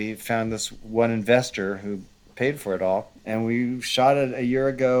 fortunately, found this one investor who paid for it all. And we shot it a year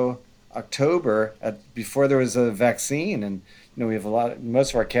ago, October, before there was a vaccine, and we have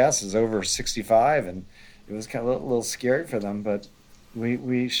most of our cast is over 65, and it was kind of a little scary for them, but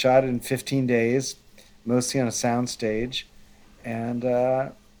we shot it in 15 days, mostly on a sound stage, and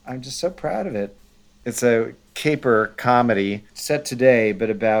I'm just so proud of it. It's a caper comedy set today,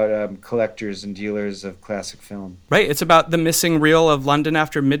 but about collectors and dealers of classic film. Right. It's about the missing reel of London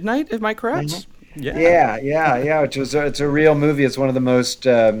After Midnight. Am I correct? Mm-hmm. Yeah. It's a real movie. It's one of the most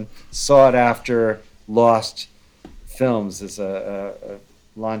sought after lost films. It's a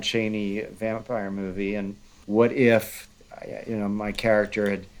Lon Chaney vampire movie. And what if, my character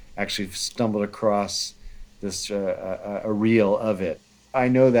had actually stumbled across this a reel of it? I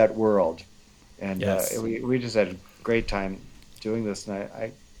know that world, and we just had a great time doing this, and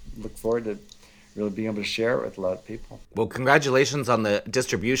I look forward to really being able to share it with a lot of people. Well, congratulations on the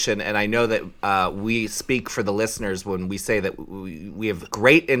distribution, and I know that we speak for the listeners when we say that we have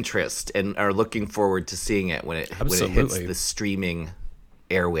great interest and are looking forward to seeing it when it hits the streaming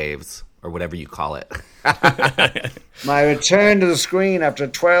airwaves or whatever you call it. My return to the screen after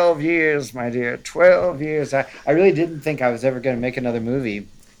 12 years, my dear, 12 years. I really didn't think I was ever going to make another movie.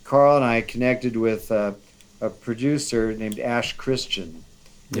 Carl and I connected with a producer named Ash Christian.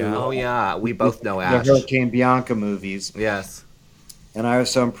 Yeah. Oh, yeah. We both know Ash. The Hurricane Bianca movies. Yes. And I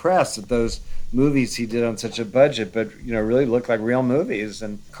was so impressed at those movies he did on such a budget, but, really looked like real movies.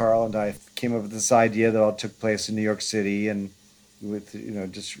 And Carl and I came up with this idea that all took place in New York City and with,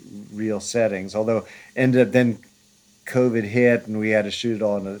 just real settings. Although ended up then COVID hit and we had to shoot it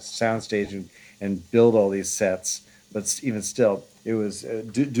all on a soundstage and build all these sets. But even still, it was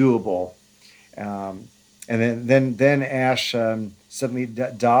doable. And then Ash suddenly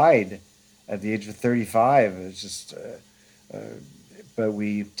died at the age of 35. It was just, but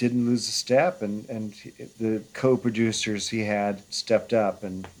we didn't lose a step, and the co-producers he had stepped up,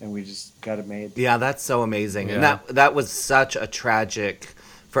 and we just got it made. Yeah, that's so amazing, and that was such a tragic.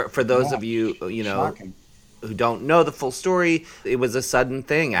 For those of you, shocking. Who don't know the full story, it was a sudden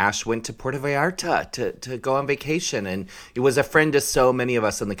thing. Ash went to Puerto Vallarta to go on vacation, and he was a friend to so many of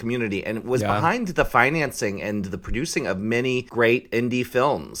us in the community, and was behind the financing and the producing of many great indie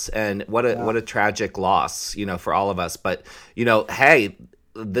films. And what a tragic loss, for all of us. But hey,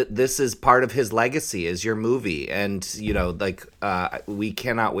 this is part of his legacy, is your movie, and we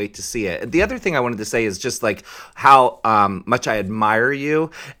cannot wait to see it. And the other thing I wanted to say is just like how much I admire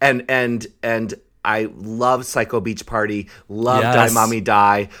you, and I love Psycho Beach Party, love Die Mommy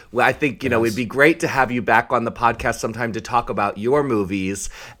Die. Well, I think, it'd be great to have you back on the podcast sometime to talk about your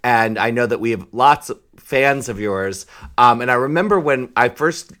movies. And I know that we have lots of fans of yours. And I remember when I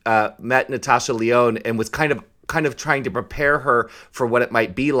first met Natasha Lyonne and was kind of trying to prepare her for what it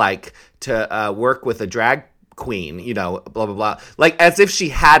might be like to work with a drag queen, blah, blah, blah. Like as if she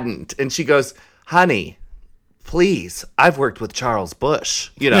hadn't. And she goes, honey, please, I've worked with Charles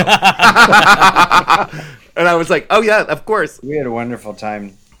Busch, And I was like, oh, yeah, of course. We had a wonderful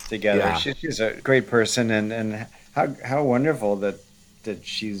time together. Yeah. She's a great person, and how wonderful that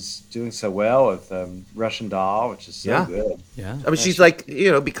she's doing so well with Russian Doll, which is so good. Yeah. I mean, she's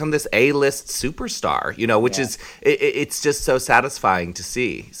become this A-list superstar, which is, it's just so satisfying to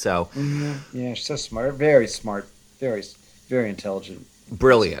see. So, yeah, she's so smart, very, very intelligent.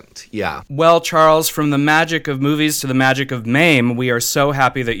 Brilliant, yeah. Well, Charles, from the magic of movies to the magic of MAME, we are so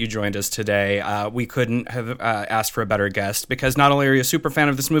happy that you joined us today. We couldn't have asked for a better guest, because not only are you a super fan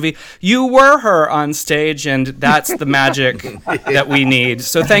of this movie, you were her on stage, and that's the magic that we need.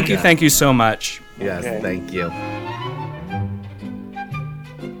 So thank you so much. Yes, thank you.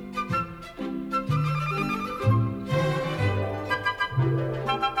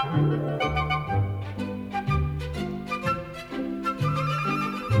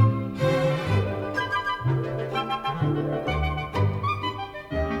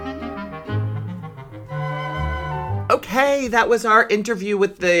 Okay, that was our interview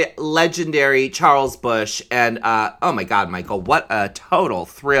with the legendary Charles Busch. And oh my God, Michael, what a total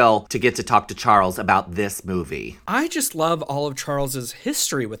thrill to get to talk to Charles about this movie. I just love all of Charles's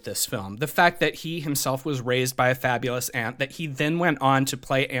history with this film. The fact that he himself was raised by a fabulous aunt, that he then went on to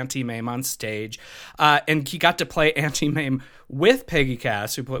play Auntie Mame on stage, and he got to play Auntie Mame with Peggy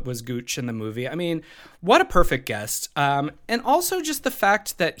Cass, who was Gooch in the movie. I mean, what a perfect guest. And also just the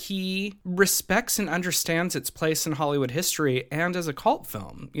fact that he respects and understands its place in Hollywood history and as a cult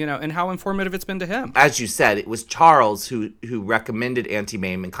film, and how informative it's been to him. As you said, it was Charles who recommended Auntie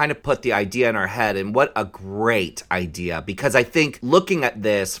Mame and kind of put the idea in our head. And what a great idea, because I think looking at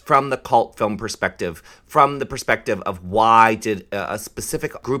this from the cult film perspective, from the perspective of why did a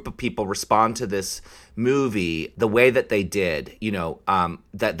specific group of people respond to this movie the way that they did,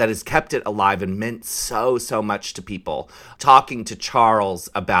 that has kept it alive and meant so much to people. Talking to Charles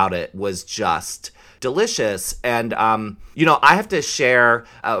about it was just delicious. And, I have to share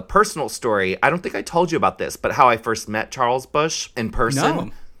a personal story. I don't think I told you about this, but how I first met Charles Busch in person.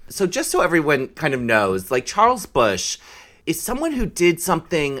 No. So just so everyone kind of knows, like Charles Busch, is someone who did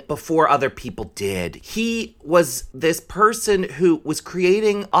something before other people did. He was this person who was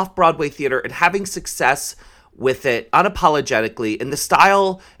creating off-Broadway theater and having success with it unapologetically in the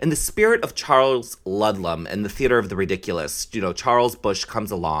style and the spirit of Charles Ludlam and the theater of the ridiculous. You know, Charles Busch comes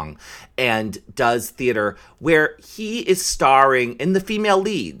along and does theater where he is starring in the female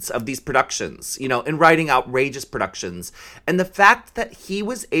leads of these productions, you know, and writing outrageous productions. And the fact that he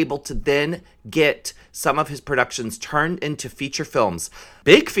was able to then get some of his productions turned into feature films,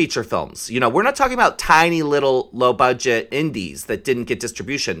 big feature films. You know, we're not talking about tiny little low budget indies that didn't get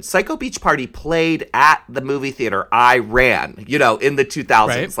distribution. Psycho Beach Party played at the movie theater I ran, you know, in the 2000s.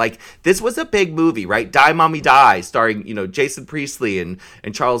 Right. Like, this was a big movie, right? Die Mommy Die, starring, you know, Jason Priestley and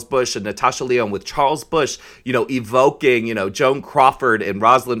Charles Busch and Natasha Lyonne, with Charles Busch, you know, evoking, you know, Joan Crawford and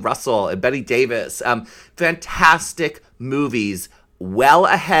Rosalind Russell and Betty Davis. Fantastic movies, well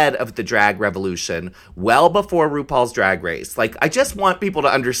ahead of the drag revolution, well before RuPaul's Drag Race. Like, I just want people to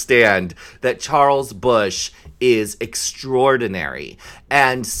understand that Charles Busch is extraordinary.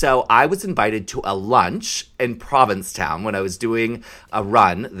 And so I was invited to a lunch in Provincetown when I was doing a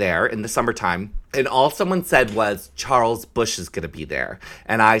run there in the summertime. And all someone said was, Charles Busch is going to be there.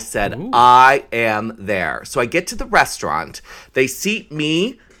 And I said, ooh, I am there. So I get to the restaurant. They seat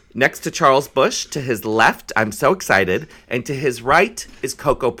me next to Charles Busch. To his left, I'm so excited. And to his right is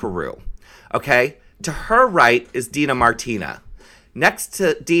Coco Peru. Okay? To her right is Dina Martina. Next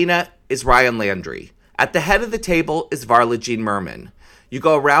to Dina is Ryan Landry. At the head of the table is Varla Jean Merman. You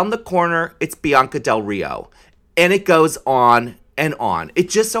go around the corner, it's Bianca Del Rio. And it goes on and on. It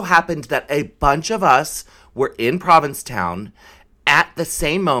just so happened that a bunch of us were in Provincetown at the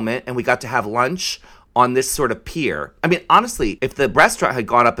same moment, and we got to have lunch on this sort of pier. I mean, honestly, if the restaurant had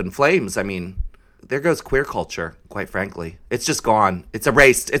gone up in flames, I mean, there goes queer culture, quite frankly. It's just gone. It's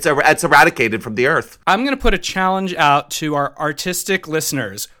erased. It's eradicated from the earth. I'm going to put a challenge out to our artistic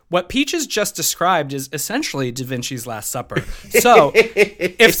listeners. What Peaches just described is essentially Da Vinci's Last Supper. So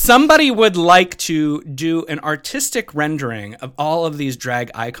if somebody would like to do an artistic rendering of all of these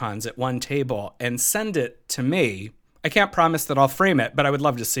drag icons at one table and send it to me, I can't promise that I'll frame it, but I would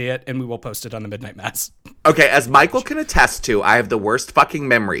love to see it, and we will post it on the Midnight Mass. Okay, as Michael can attest to, I have the worst fucking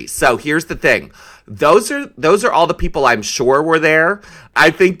memory. So here's the thing. Those are all the people I'm sure were there. I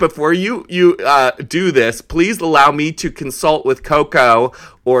think before you do this, please allow me to consult with Coco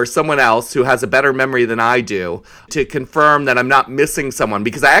or someone else who has a better memory than I do to confirm that I'm not missing someone,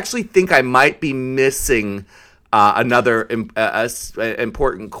 because I actually think I might be missing another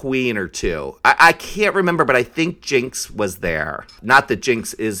important queen or two. I can't remember, but I think Jinx was there. Not that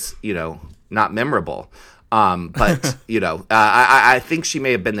Jinx is, you know, not memorable. But, you know, I think she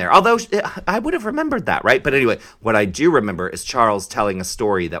may have been there. Although I would have remembered that, right? But anyway, what I do remember is Charles telling a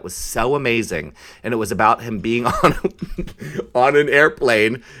story that was so amazing. And it was about him being on an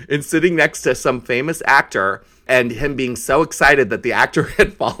airplane and sitting next to some famous actor, and him being so excited that the actor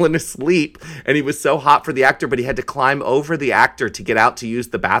had fallen asleep, and he was so hot for the actor, but he had to climb over the actor to get out to use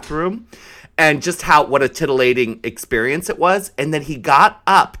the bathroom. And just what a titillating experience it was. And then he got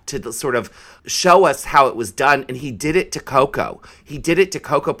up to sort of show us how it was done, and he did it to Coco. He did it to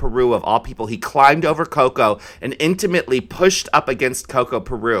Coco Peru, of all people. He climbed over Coco and intimately pushed up against Coco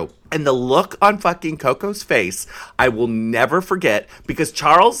Peru. And the look on fucking Coco's face, I will never forget, because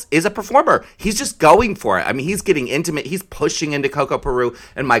Charles is a performer. He's just going for it. I mean, he's getting intimate. He's pushing into Coco Peru.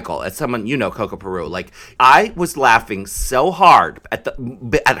 And Michael, as someone, you know Coco Peru, like, I was laughing so hard at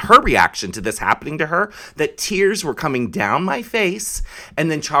her reaction to this happening to her that tears were coming down my face. And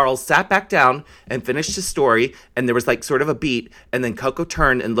then Charles sat back down and finished his story, and there was like sort of a beat. And then Coco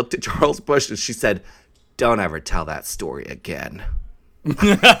turned and looked at Charles Busch, and she said, "Don't ever tell that story again."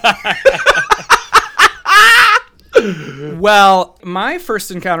 Well, my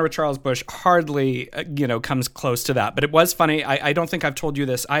first encounter with Charles Busch hardly, comes close to that. But it was funny. I don't think I've told you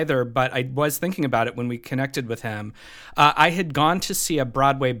this either, but I was thinking about it when we connected with him. I had gone to see a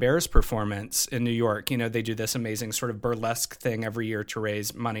Broadway Bears performance in New York. You know, they do this amazing sort of burlesque thing every year to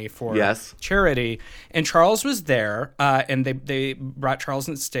raise money for charity. And Charles was there, and they brought Charles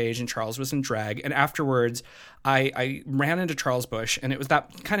on stage, and Charles was in drag. And afterwards, I ran into Charles Busch, and it was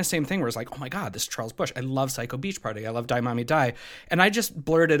that kind of same thing where it's like, oh my God, this is Charles Busch. I love Psycho Beach Party. I love Die Mommy Die. And I just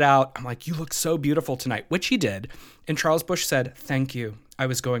blurted out, I'm like, you look so beautiful tonight, which he did. And Charles Busch said, thank you. I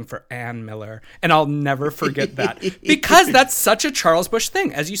was going for Ann Miller. And I'll never forget that because that's such a Charles Busch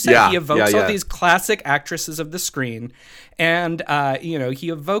thing. As you said, he evokes all these classic actresses of the screen. And, he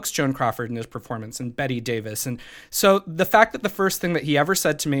evokes Joan Crawford in his performance and Bette Davis. And so the fact that the first thing that he ever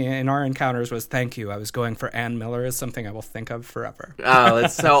said to me in our encounters was, thank you, I was going for Ann Miller, is something I will think of forever. Oh,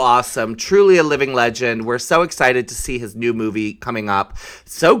 it's so awesome. Truly a living legend. We're so excited to see his new movie coming up.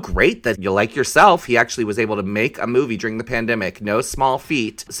 So great that like yourself, he actually was able to make a movie during the pandemic. No small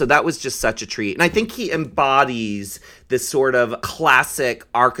feat. So that was just such a treat. And I think he embodies this sort of classic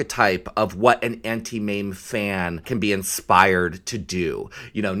archetype of what an Auntie Mame fan can be inspired to do.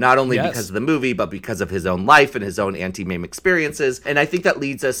 Not only because of the movie, but because of his own life and his own Auntie Mame experiences. And I think that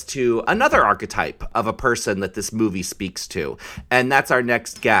leads us to another archetype of a person that this movie speaks to. And that's our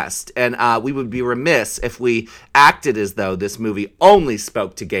next guest. And we would be remiss if we acted as though this movie only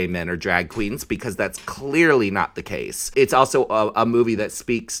spoke to gay men or drag queens, because that's clearly not the case. It's also a movie that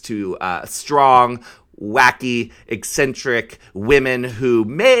speaks to strong, wacky, eccentric women who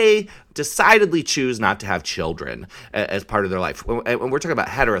may decidedly choose not to have children as part of their life. And we're talking about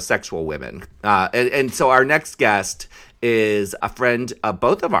heterosexual women. And so our next guest is a friend of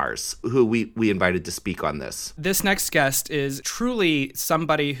both of ours who we invited to speak on this. This next guest is truly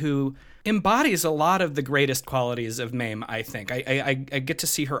somebody who embodies a lot of the greatest qualities of Mame, I think. I get to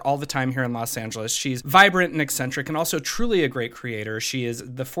see her all the time here in Los Angeles. She's vibrant and eccentric and also truly a great creator. She is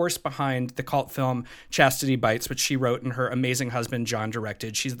the force behind the cult film Chastity Bites, which she wrote and her amazing husband John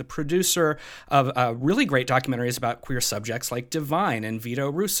directed. She's the producer of really great documentaries about queer subjects like Divine and Vito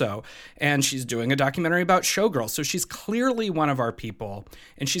Russo. And she's doing a documentary about Showgirls. So she's clearly one of our people.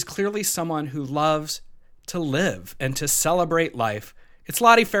 And she's clearly someone who loves to live and to celebrate life. It's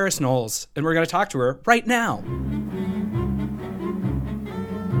Lottie Ferris Knowles, and we're going to talk to her right now.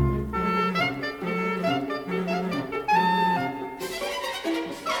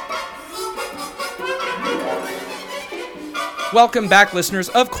 Welcome back, listeners.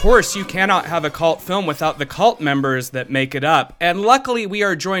 Of course, you cannot have a cult film without the cult members that make it up. And luckily, we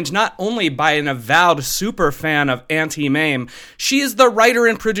are joined not only by an avowed super fan of Auntie Mame, she is the writer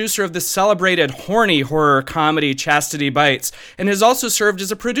and producer of the celebrated horny horror comedy Chastity Bites, and has also served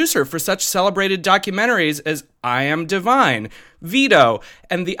as a producer for such celebrated documentaries as I Am Divine, Vito,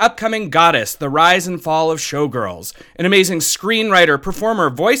 and the upcoming Goddess, The Rise and Fall of Showgirls. An amazing screenwriter, performer,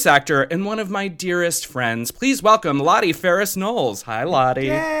 voice actor, and one of my dearest friends. Please welcome Lottie Ferris Knowles. Hi, Lottie.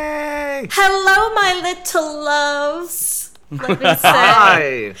 Yay! Hello, my little loves. Let me say.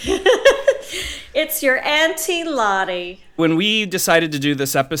 Hi! It's your Auntie Lottie. When we decided to do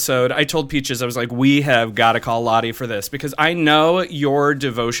this episode, I told Peaches, I was like, we have got to call Lottie for this, because I know your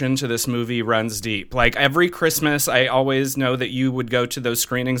devotion to this movie runs deep. Like, every Christmas, I always know that you would go to those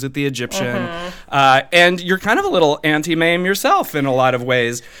screenings at the Egyptian. And you're kind of a little Auntie Mame yourself in a lot of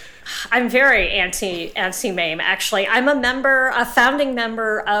ways. I'm very anti-Mame, actually. I'm a founding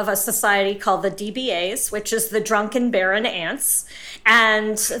member of a society called the DBAs, which is the Drunken Barren Aunts.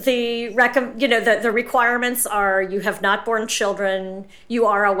 And the requirements are you have not born children, you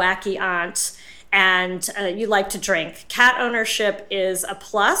are a wacky aunt, and you like to drink. Cat ownership is a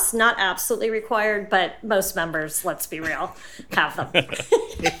plus, not absolutely required, but most members, let's be real, have them.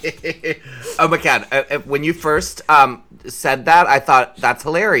 Oh my God. When you first said that, I thought that's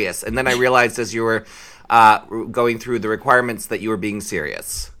hilarious. And then I realized as you were going through the requirements that you were being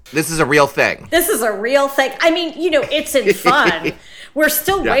serious. This is a real thing. This is a real thing. I mean, it's in fun. We're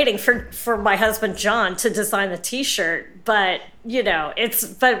still waiting for my husband John to design the T-shirt, but we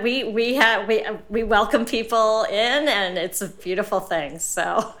welcome people in, and it's a beautiful thing.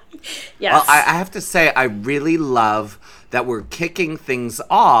 So, yes. Well, I have to say, I really love that we're kicking things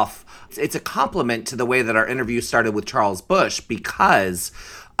off. It's a compliment to the way that our interview started with Charles Busch, because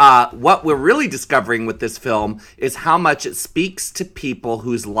what we're really discovering with this film is how much it speaks to people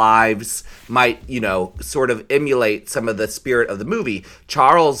whose lives might, sort of emulate some of the spirit of the movie.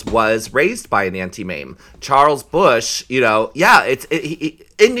 Charles was raised by an Auntie Mame. Charles Busch, it's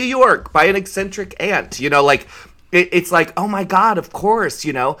in New York by an eccentric aunt. It's like, oh my God, of course,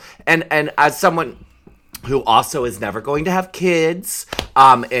 And as someone who also is never going to have kids,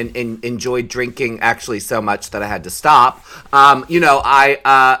 and enjoyed drinking actually so much that I had to stop. I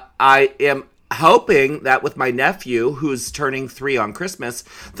am hoping that with my nephew, who's turning 3 on Christmas,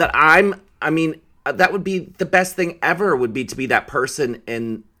 that that would be the best thing ever, would be to be that person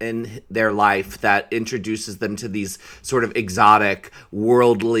in in their life that introduces them to these sort of exotic,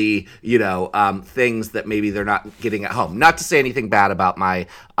 worldly, things that maybe they're not getting at home. Not to say anything bad about my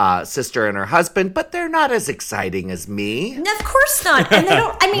sister and her husband, but they're not as exciting as me. Of course not. And they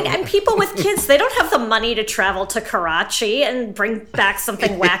don't, and people with kids, they don't have the money to travel to Karachi and bring back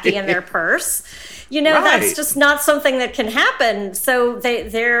something wacky in their purse. Right. That's just not something that can happen. So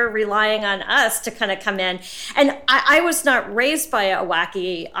they're relying on us to kind of come in. And I was not raised by a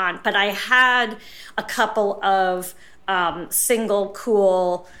wacky aunt, but I had a couple of single,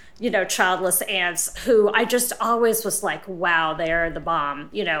 cool, childless aunts who I just always was like, wow, they're the bomb,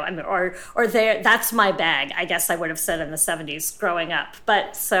 or that's my bag, I guess I would have said in the 70s growing up.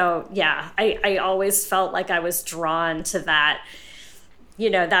 But so, yeah, I always felt like I was drawn to that,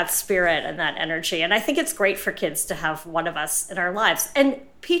 that spirit and that energy. And I think it's great for kids to have one of us in our lives. And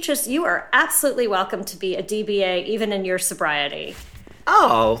Peaches, you are absolutely welcome to be a DBA, even in your sobriety.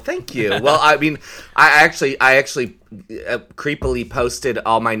 Oh, thank you. Well, I actually creepily posted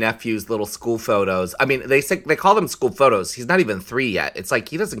all my nephew's little school photos. They call them school photos. He's not even 3 yet. It's like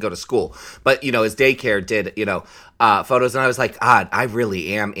he doesn't go to school, but his daycare did photos, and I was like, God, I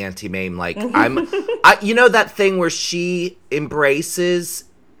really am Auntie Mame. Like that thing where she embraces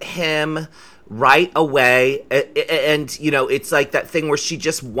him right away, and it's like that thing where she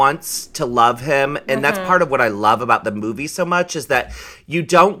just wants to love him, and that's part of what I love about the movie so much, is that you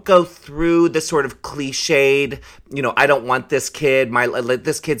don't go through the sort of cliched, I don't want this kid,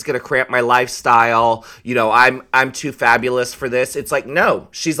 this kid's gonna cramp my lifestyle, I'm too fabulous for this. It's like, no,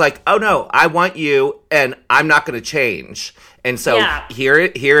 she's like, oh no, I want you, and I'm not gonna change. And so here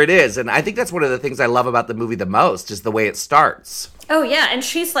it is. And I think that's one of the things I love about the movie the most, is the way it starts. Oh, yeah. And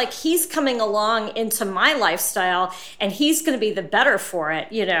she's like, he's coming along into my lifestyle, and he's going to be the better for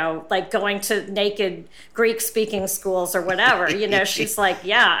it, like going to naked Greek-speaking schools or whatever. She's like,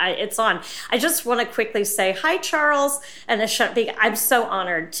 yeah, it's on. I just want to quickly say, hi, Charles. And I'm so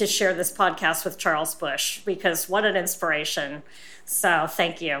honored to share this podcast with Charles Busch, because what an inspiration. So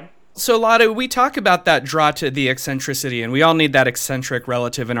thank you. So, Lotte, we talk about that draw to the eccentricity, and we all need that eccentric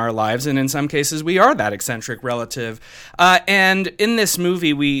relative in our lives, and in some cases, we are that eccentric relative. And in this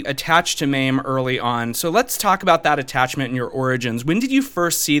movie, we attach to Mame early on. So let's talk about that attachment and your origins. When did you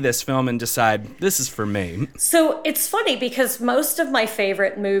first see this film and decide, this is for Mame? So it's funny, because most of my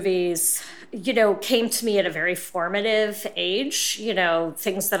favorite movies, came to me at a very formative age,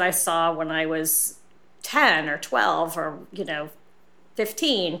 things that I saw when I was 10 or 12 or,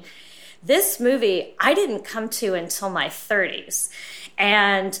 15. This movie I didn't come to until my 30s,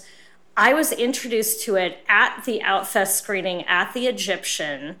 and I was introduced to it at the Outfest screening at the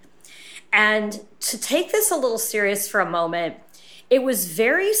Egyptian. And to take this a little serious for a moment, it was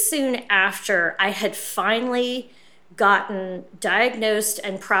very soon after I had finally gotten diagnosed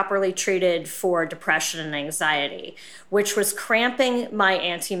and properly treated for depression and anxiety, which was cramping my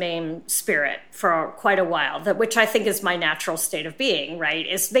Auntie Mame spirit for quite a while, which I think is my natural state of being, right?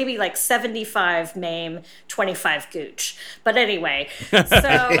 It's maybe like 75 Mame, 25 Gooch. But anyway,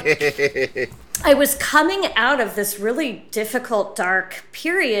 so I was coming out of this really difficult, dark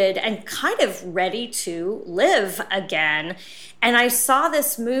period and kind of ready to live again. And I saw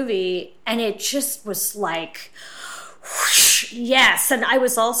this movie, and it just was like, whoosh, yes. And I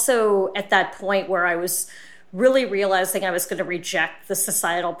was also at that point where I was really realizing I was going to reject the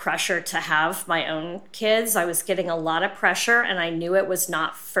societal pressure to have my own kids. I was getting a lot of pressure, and I knew it was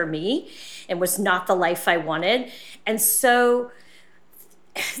not for me. It was not the life I wanted. And so,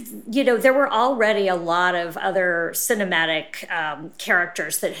 there were already a lot of other cinematic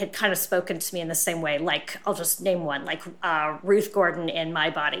characters that had kind of spoken to me in the same way. Like, I'll just name one, like Ruth Gordon in My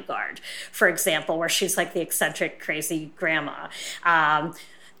Bodyguard, for example, where she's like the eccentric, crazy grandma.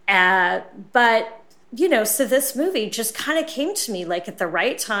 But so this movie just kind of came to me like at the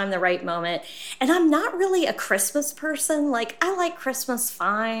right time, the right moment. And I'm not really a Christmas person. Like, I like Christmas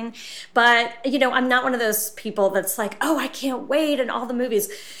fine, but I'm not one of those people that's like, oh, I can't wait, and all the movies.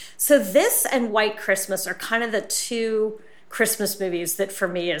 So this and White Christmas are kind of the two Christmas movies that for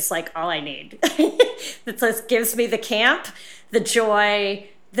me is like all I need. That just gives me the camp, the joy,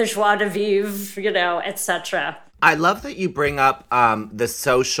 the joie de vivre, etc. I love that you bring up the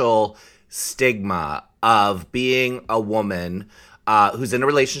social stigma of being a woman who's in a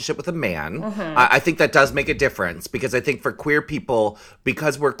relationship with a man. Mm-hmm. I think that does make a difference, because I think for queer people,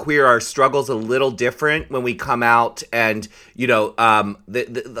 because we're queer, our struggle's a little different when we come out, and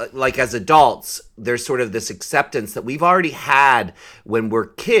like as adults, there's sort of this acceptance that we've already had when we're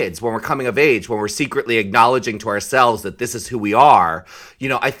kids, when we're coming of age, when we're secretly acknowledging to ourselves that this is who we are. You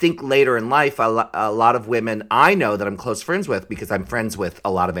know, I think later in life, a lot of women I know that I'm close friends with, because I'm friends with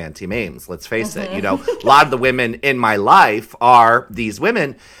a lot of Auntie Mames, let's face it. You know, a lot of the women in my life are these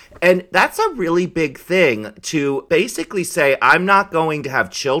women. And that's a really big thing, to basically say, I'm not going to have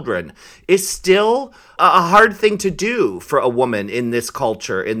children, is still a hard thing to do for a woman in this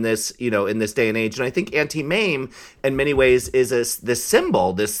culture, in this, you know, in this day and age. And I think Auntie Mame, in many ways, is this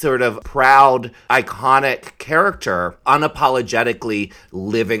symbol, this sort of proud, iconic character, unapologetically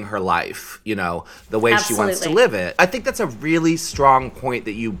living her life, you know, the way she wants to live it. I think that's a really strong point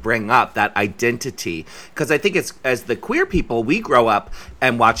that you bring up, that identity. Because I think it's, as the queer people, we grow up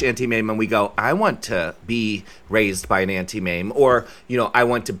and watch Auntie Mame and we go, I want to be raised by an Auntie Mame, or, you know, I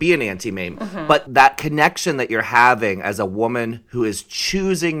want to be an Auntie Mame. But that connection that you're having as a woman who is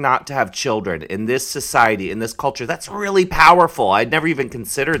choosing not to have children in this society, in this culture, that's really powerful. I'd never even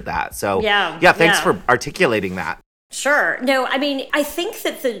considered that. So yeah, thanks for articulating that. Sure. No, I mean, I think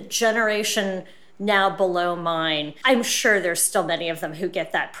that the generation now below mine, I'm sure there's still many of them who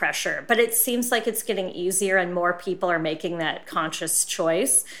get that pressure, but it seems like it's getting easier and more people are making that conscious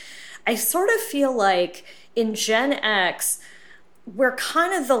choice. I sort of feel like in Gen X, we're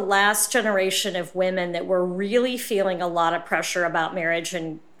kind of the last generation of women that were really feeling a lot of pressure about marriage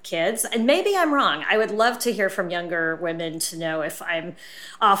and kids. And maybe I'm wrong. I would love to hear from younger women to know if I'm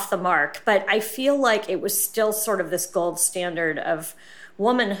off the mark. But I feel like it was still sort of this gold standard of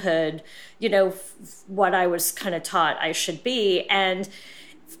womanhood, you know, what I was kind of taught I should be. And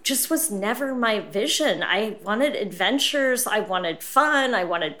just was never my vision. I wanted adventures. I wanted fun. I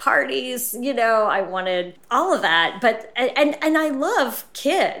wanted parties. You know, I wanted all of that. But, and I love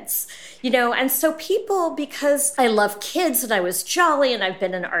kids, you know, and so people, because I love kids and I was jolly and I've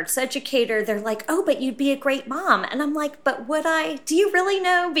been an arts educator, they're like, oh, but you'd be a great mom. And I'm like, but would I? Do you really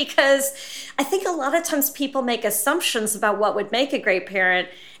know? Because I think a lot of times people make assumptions about what would make a great parent,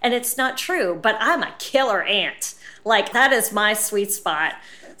 and it's not true. But I'm a killer aunt. Like, that is my sweet spot.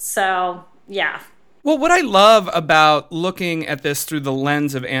 So, yeah. Well, what I love about looking at this through the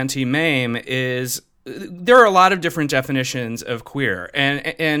lens of Auntie Mame is there are a lot of different definitions of queer.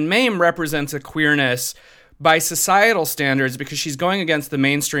 And Mame represents a queerness by societal standards because she's going against the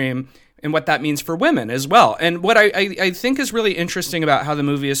mainstream and what that means for women as well. And what I think is really interesting about how the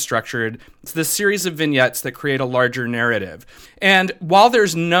movie is structured, it's this series of vignettes that create a larger narrative. And while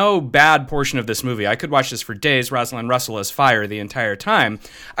there's no bad portion of this movie, I could watch this for days, Rosalind Russell is fire the entire time,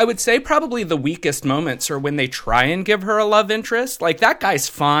 I would say probably the weakest moments are when they try and give her a love interest. Like, that guy's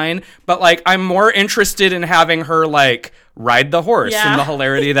fine, but, like, I'm more interested in having her, like, ride the horse and the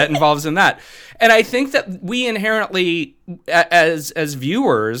hilarity that involves in that. And I think that we inherently, as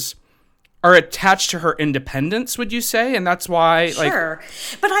viewers, are attached to her independence, would you say? And that's why, like... Sure.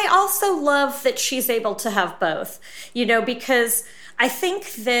 But I also love that she's able to have both, you know, because I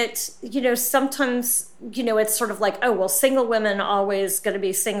think that, you know, sometimes, you know, it's sort of like, oh, well, single women always going to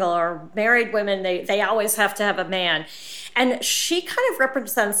be single, or married women, they always have to have a man. And she kind of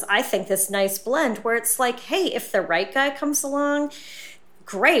represents, I think, this nice blend where it's like, hey, if the right guy comes along,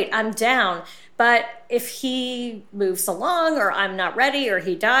 great, I'm down. But if he moves along, or I'm not ready, or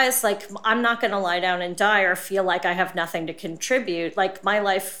he dies, like, I'm not going to lie down and die or feel like I have nothing to contribute. Like, my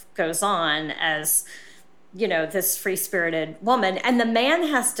life goes on as, you know, this free-spirited woman, and the man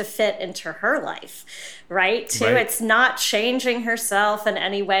has to fit into her life, right? Too. Right. It's not changing herself in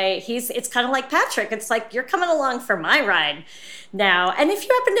any way. It's kind of like Patrick. It's like, you're coming along for my ride now. And if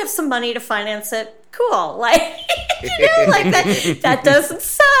you happen to have some money to finance it, cool. Like, you know, like that doesn't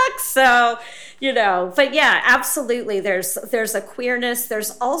suck. So, you know, but yeah, absolutely. There's a queerness.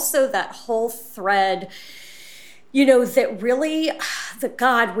 There's also that whole thread, you know, that really,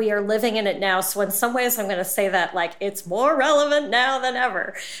 God, we are living in it now. So in some ways, I'm going to say that, like, it's more relevant now than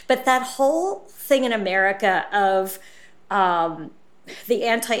ever. But that whole thing in America of the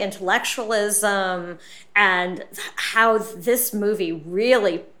anti-intellectualism, and how this movie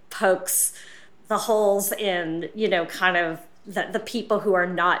really pokes the holes in, you know, kind of the people who are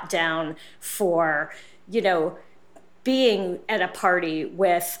not down for, you know, being at a party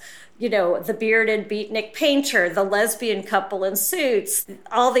with, you know, the bearded beatnik painter, the lesbian couple in suits,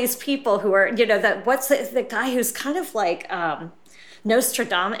 all these people who are, you know, what's the guy who's kind of like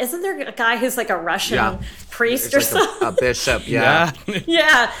Nostradamus? Isn't there a guy who's like a Russian priest or something? A bishop, yeah.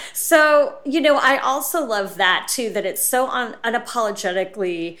 Yeah. So, you know, I also love that too, that it's so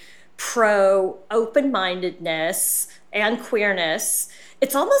unapologetically pro open-mindedness and queerness.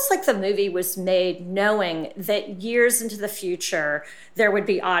 It's almost like the movie was made knowing that years into the future, there would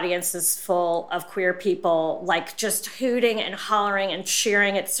be audiences full of queer people, like just hooting and hollering and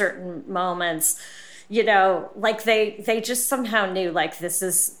cheering at certain moments. You know, like they just somehow knew, like, this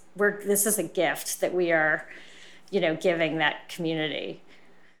is a gift that we are, you know, giving that community.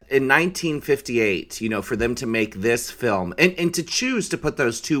 In 1958, you know, for them to make this film and to choose to put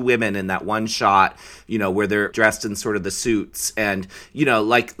those two women in that one shot, you know, where they're dressed in sort of the suits and, you know,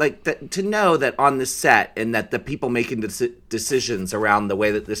 to know that on the set and that the people making decisions around the way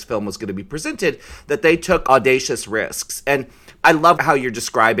that this film was going to be presented, that they took audacious risks. And I love how you're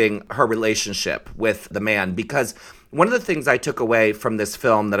describing her relationship with the man, because one of the things I took away from this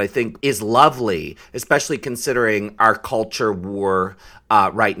film that I think is lovely, especially considering our culture war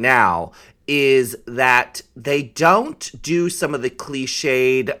right now, is that they don't do some of the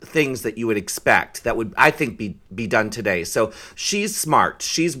cliched things that you would expect that would, I think, be done today. So she's smart,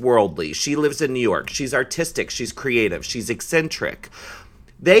 she's worldly, she lives in New York, she's artistic, she's creative, she's eccentric.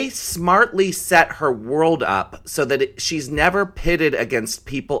 They smartly set her world up so that she's never pitted against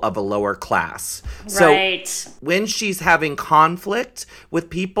people of a lower class. Right. So when she's having conflict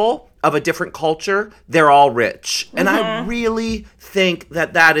with people of a different culture, they're all rich. And I really think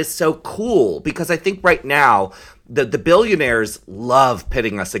that that is so cool, because I think right now the billionaires love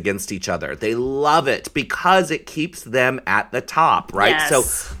pitting us against each other. They love it because it keeps them at the top, right? Yes.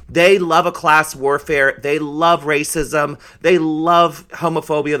 So they love a class warfare. They love racism. They love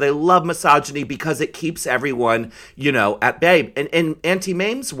homophobia. They love misogyny because it keeps everyone, you know, at bay. And in Auntie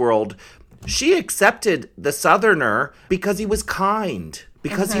Mame's world, she accepted the Southerner because he was kind,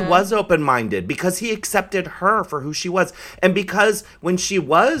 because he was open-minded, because he accepted her for who she was. And because when she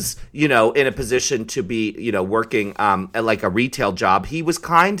was, you know, in a position to be, you know, working at like a retail job, he was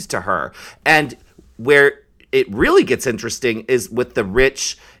kind to her. And where it really gets interesting is with the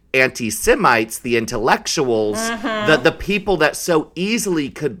rich anti-Semites, the intellectuals, the people that so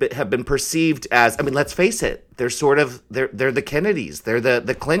easily have been perceived as, I mean, let's face it, they're the Kennedys, they're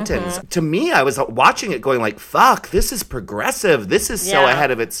the Clintons. To me, I was watching it going like, fuck, this is progressive. This is so ahead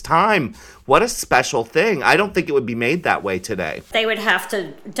of its time. What a special thing. I don't think it would be made that way today. They would have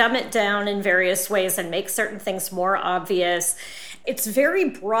to dumb it down in various ways and make certain things more obvious. It's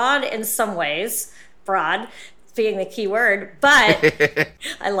very broad in some ways, broad being the key word, but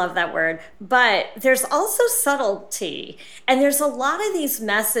I love that word. But there's also subtlety. And there's a lot of these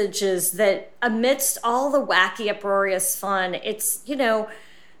messages that amidst all the wacky, uproarious fun, it's, you know,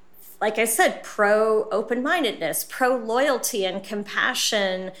 like I said, pro open-mindedness, pro loyalty and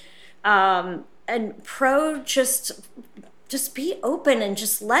compassion, and pro just be open and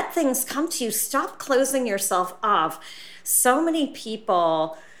just let things come to you. Stop closing yourself off. So many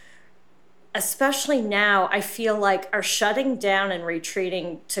people, especially now, I feel like are shutting down and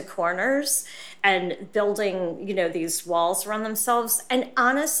retreating to corners and building, you know, these walls around themselves. And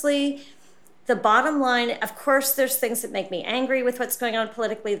honestly, the bottom line, of course, there's things that make me angry with what's going on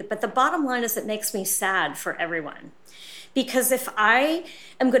politically, but the bottom line is it makes me sad for everyone. Because if I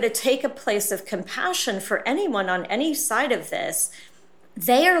am going to take a place of compassion for anyone on any side of this,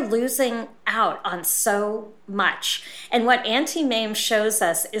 they are losing out on so much. And what Auntie Mame shows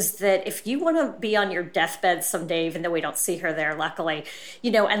us is that if you want to be on your deathbed someday, even though we don't see her there, luckily, you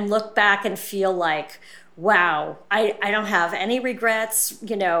know, and look back and feel like, wow, I don't have any regrets,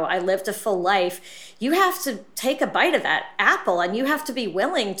 you know, I lived a full life, you have to take a bite of that apple and you have to be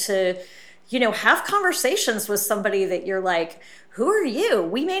willing to, you know, have conversations with somebody that you're like, who are you?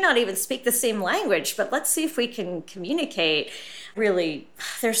 We may not even speak the same language, but let's see if we can communicate. Really,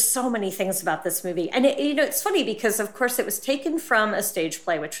 there's so many things about this movie. And, you know, it's funny because, of course, it was taken from a stage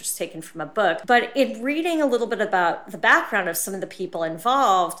play, which was taken from a book. But in reading a little bit about the background of some of the people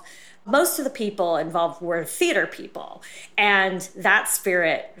involved, most of the people involved were theater people. And that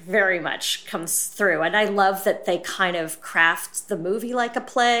spirit very much comes through. And I love that they kind of craft the movie like a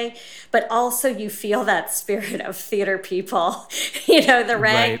play, but also you feel that spirit of theater people, you know, the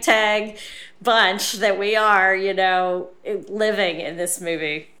ragtag bunch that we are, you know, living in this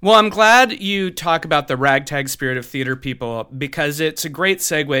movie. Well, I'm glad you talk about the ragtag spirit of theater people, because it's a great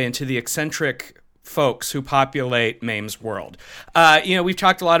segue into the eccentric folks who populate Mame's world. We've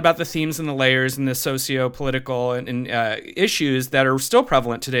talked a lot about the themes and the layers and the socio-political and issues that are still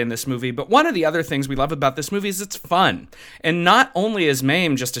prevalent today in this movie. But one of the other things we love about this movie is it's fun. And not only is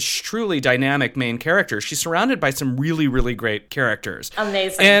Mame just a truly dynamic main character, she's surrounded by some really, really great characters.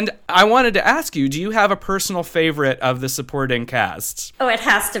 Amazing. And I wanted to ask you, do you have a personal favorite of the supporting casts? Oh, it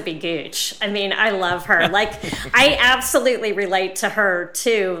has to be Gooch. I mean, I love her. Like, I absolutely relate to her,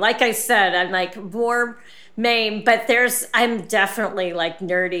 too. Like I said, I'm like, more Mame, but I'm definitely like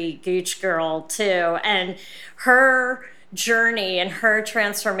nerdy Gooch girl too, and her journey and her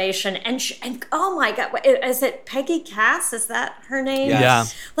transformation, and oh my God, is it Peggy Cass? Is that her name? Yes. Yeah.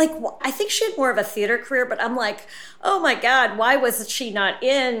 Like, I think she had more of a theater career, but I'm like, oh my God, why was she not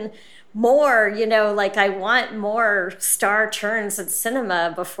in more? Like, I want more star turns in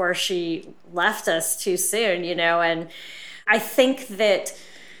cinema before she left us too soon. And I think that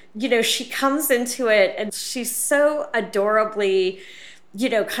she comes into it and she's so adorably,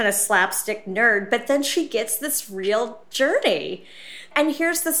 kind of slapstick nerd, but then she gets this real journey. And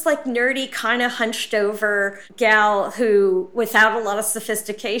here's this like nerdy, kind of hunched over gal who, without a lot of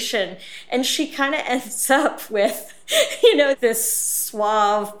sophistication, and she kind of ends up with, this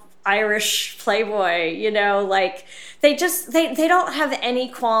suave Irish playboy, like they don't have any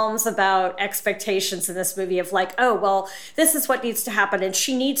qualms about expectations in this movie of like, oh, well, this is what needs to happen. And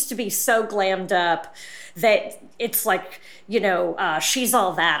she needs to be so glammed up that it's like, she's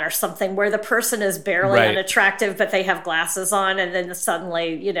all that or something, where the person is barely unattractive, but they have glasses on. And then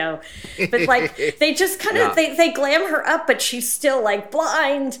suddenly, but like they just kind of, they glam her up, but she's still like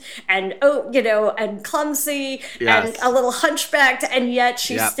blind and, and clumsy and a little hunchbacked. And yet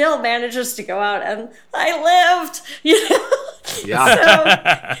she still manages to go out and I lived,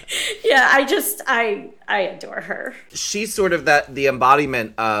 Yeah. So, I adore her. She's sort of the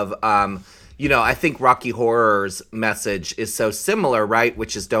embodiment of, I think Rocky Horror's message is so similar, right?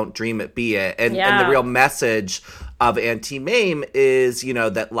 Which is don't dream it, be it. And the real message of Auntie Mame is,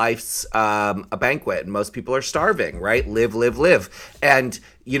 that life's a banquet and most people are starving, right? Live, live, live. And,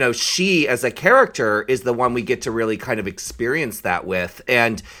 she as a character is the one we get to really kind of experience that with.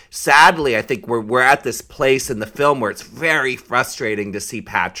 And sadly, I think we're at this place in the film where it's very frustrating to see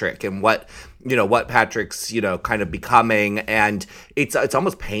Patrick and what Patrick's, kind of becoming, and it's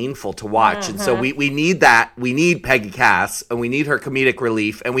almost painful to watch. And so we need that. We need Peggy Cass, and we need her comedic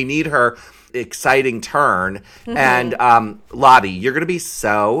relief, and we need her exciting turn. And Lottie, you're going to be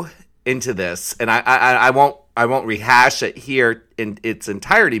so into this, and I won't rehash it here in its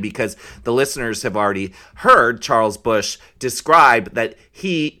entirety because the listeners have already heard Charles Busch describe that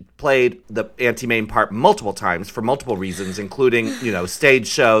he played the Auntie Mame part multiple times for multiple reasons, including, stage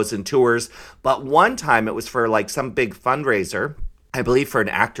shows and tours. But one time it was for like some big fundraiser, I believe for an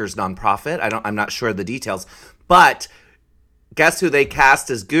actors nonprofit. I'm not sure of the details, but guess who they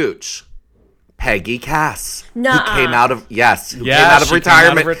cast as Gooch? Peggy Cass, who came out of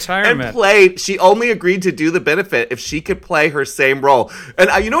retirement and played. She only agreed to do the benefit if she could play her same role. And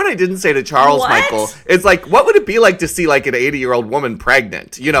you know what I didn't say to Charles, Michael? It's like, what would it be like to see like an 80-year-old woman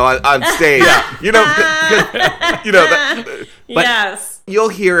pregnant, on stage? But yes. You'll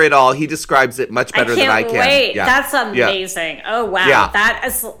hear it all. He describes it much better than I can. Wait, yeah. That's amazing. Yeah. Oh wow, yeah.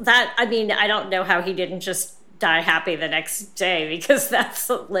 that. I mean, I don't know how he didn't just die happy the next day, because that's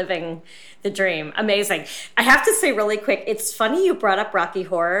living the dream. Amazing. I have to say really quick, it's funny you brought up Rocky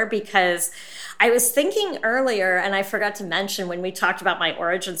Horror, because I was thinking earlier, and I forgot to mention when we talked about my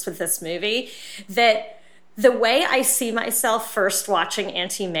origins with this movie, that the way I see myself first watching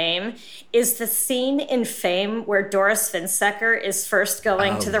Auntie Mame is the scene in Fame where Doris Finsecker is first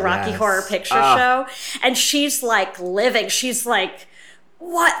going to the Rocky Horror Picture Show, and she's like living. She's like,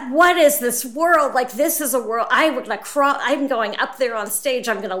 what is this world? Like, this is a world I would like crawl. I'm going up there on stage.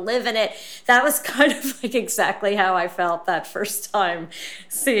 I'm going to live in it. That was kind of like exactly how I felt that first time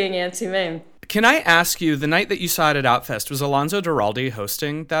seeing Auntie Mame. Can I ask you, the night that you saw it at Outfest, was Alonso Duralde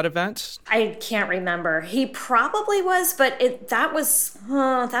hosting that event? I can't remember. He probably was, but that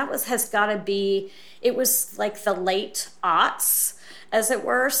has got to be, it was like the late aughts, as it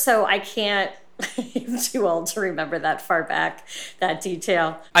were. So I can't, I'm too old to remember that far back, that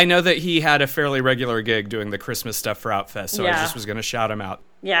detail. I know that he had a fairly regular gig doing the Christmas stuff for Outfest, so I just was going to shout him out.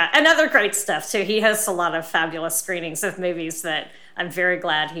 Yeah, and other great stuff, too. He has a lot of fabulous screenings of movies that I'm very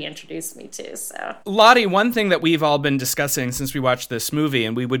glad he introduced me to. So, Lottie, one thing that we've all been discussing since we watched this movie,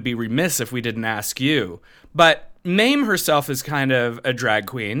 and we would be remiss if we didn't ask you, but Mame herself is kind of a drag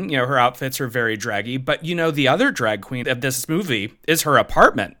queen. Her outfits are very draggy, but the other drag queen of this movie is her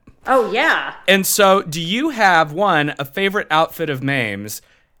apartment. Oh, yeah. And so do you have, one, a favorite outfit of Mame's,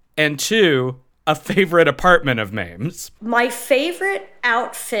 and two, a favorite apartment of Mame's. My favorite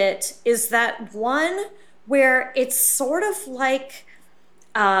outfit is that one where it's sort of like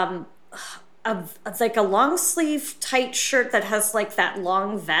like a long sleeve tight shirt that has like that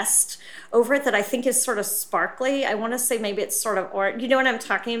long vest over it that I think is sort of sparkly. I want to say maybe it's sort of, or you know what I'm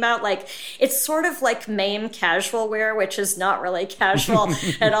talking about? Like it's sort of like Mame casual wear, which is not really casual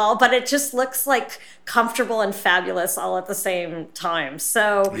at all, but it just looks like comfortable and fabulous all at the same time.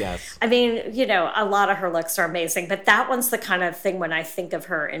 So, yes. I mean, you know, a lot of her looks are amazing, but that one's the kind of thing when I think of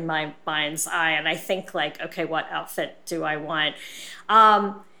her in my mind's eye and I think like, okay, what outfit do I want?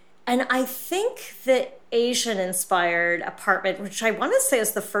 And I think the Asian-inspired apartment, which I want to say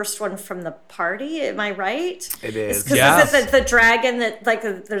is the first one from the party. Am I right? It is. Because Yes. the dragon that, like,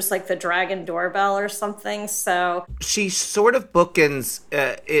 there's like the dragon doorbell or something. So She sort of bookends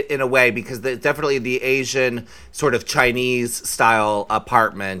it in a way because definitely the Asian sort of Chinese style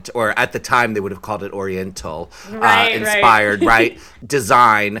apartment, or at the time they would have called it Oriental, inspired, right?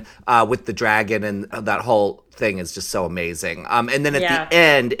 Design with the dragon and that whole thing is just so amazing. And then at the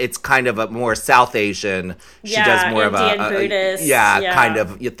end, it's kind of a more South Asian. She does more Indian of a Buddhist, kind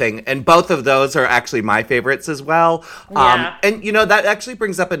of thing. And both of those are actually my favorites as well. And you know, that actually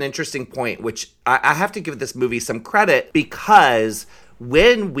brings up an interesting point, which I have to give this movie some credit because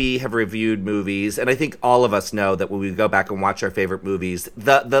when we have reviewed movies, and I think all of us know that when we go back and watch our favorite movies,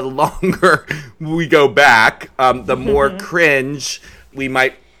 the longer we go back, the more cringe we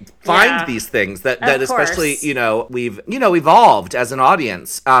might find these things that especially, you know, we've evolved as an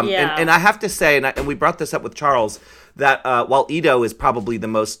audience. And I have to say, and we brought this up with Charles, that while Ito is probably the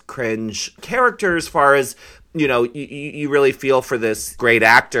most cringe character as far as, you know, you really feel for this great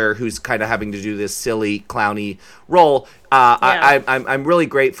actor who's kind of having to do this silly, clowny role. I'm really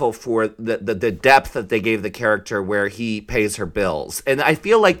grateful for the depth that they gave the character where he pays her bills. And I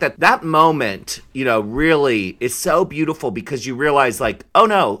feel like that moment, you know, really is so beautiful because you realize like, oh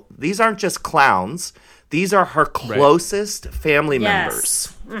no, these aren't just clowns. These are her closest family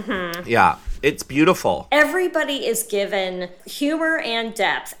members. Mm-hmm. Yeah. It's beautiful. everybody is given humor and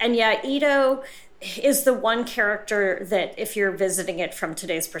depth. And Ito is the one character that if you're visiting it from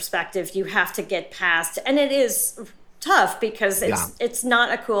today's perspective, you have to get past. And it is tough because it's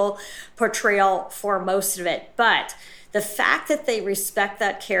not a cool portrayal for most of it. But the fact that they respect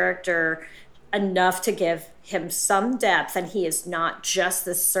that character enough to give him some depth, and he is not just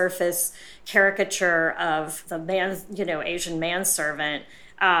the surface caricature of the man, you know, Asian manservant,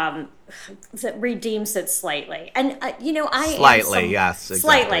 that redeems it slightly. And, you know, yes, exactly.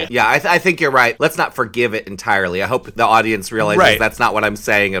 Slightly. Yeah, I think you're right. Let's not forgive it entirely. I hope the audience realizes that's not what I'm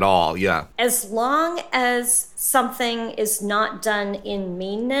saying at all. Yeah. As long as something is not done in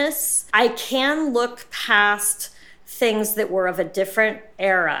meanness, I can look past things that were of a different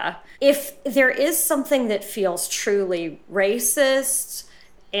era. If there is something that feels truly racist,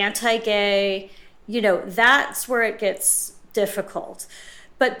 anti-gay, you know, that's where it gets difficult.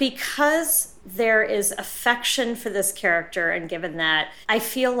 But because there is affection for this character, and given that, I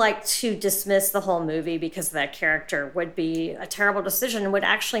feel like to dismiss the whole movie because of that character would be a terrible decision and would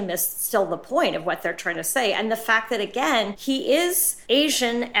actually miss still the point of what they're trying to say. And the fact that, again, he is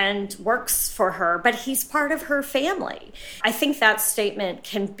Asian and works for her, but he's part of her family. I think that statement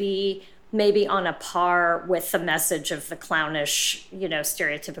can be maybe on a par with the message of the clownish, you know,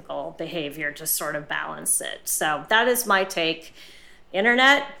 stereotypical behavior to sort of balance it. So that is my take.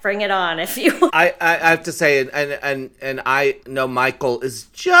 Internet, bring it on if you want. I have to say, and I know Michael is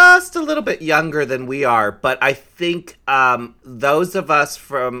just a little bit younger than we are, but I think those of us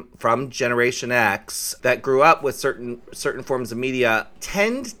from Generation X that grew up with certain forms of media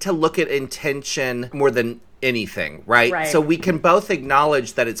tend to look at intention more than anything, right? So we can both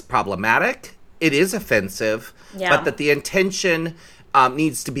acknowledge that it's problematic, it is offensive, but that the intention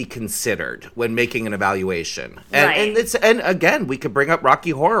needs to be considered when making an evaluation. And again, we could bring up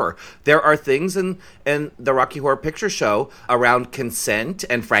Rocky Horror. There are things in the Rocky Horror Picture Show around consent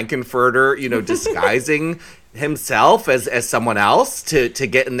and Frankenfurter, you know, disguising himself as someone else to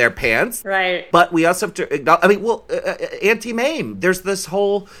get in their pants. Right. But we also have to acknowledge, I mean, Auntie Mame, there's this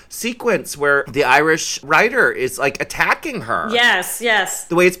whole sequence where the Irish writer is like attacking her. Yes.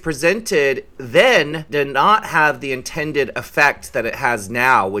 The way it's presented then did not have the intended effect that it has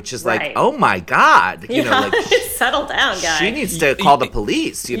now, which is like, oh my God. You know, like settle down, guy. She needs to call the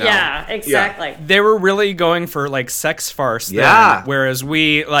police, you know. Yeah, exactly. They were really going for like sex farce then, whereas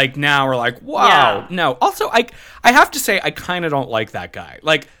we like now are like, wow. No. Also, I have to say, I kind of don't like that guy.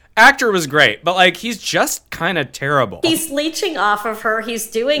 Like, actor was great, but like he's just kind of terrible. He's leeching off of her. He's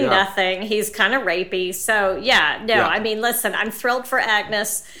doing nothing. He's kind of rapey. So I mean, listen, I'm thrilled for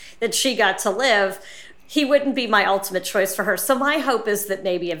Agnes that she got to live. He wouldn't be my ultimate choice for her. So my hope is that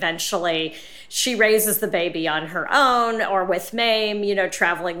maybe eventually she raises the baby on her own or with Mame,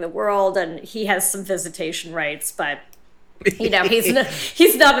 traveling the world, and he has some visitation rights, but he's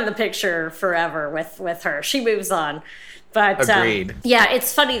not in the picture forever with her. She moves on. But agreed.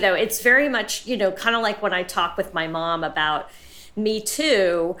 It's funny though. It's very much, kind of like when I talk with my mom about Me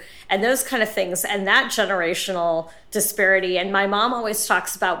Too and those kind of things and that generational disparity. And my mom always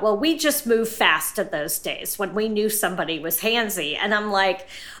talks about, well, we just moved fast in those days when we knew somebody was handsy. And I'm like,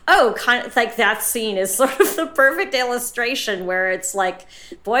 oh, kind of like that scene is sort of the perfect illustration where it's like,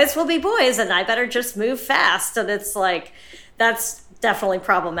 boys will be boys and I better just move fast. And it's like, that's definitely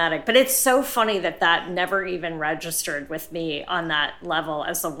problematic. But it's so funny that never even registered with me on that level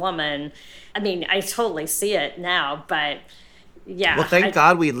as a woman. I mean, I totally see it now, but yeah. Well, thank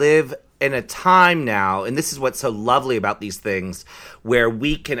God we live in a time now, and this is what's so lovely about these things, where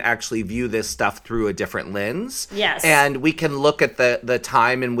we can actually view this stuff through a different lens. Yes. And we can look at the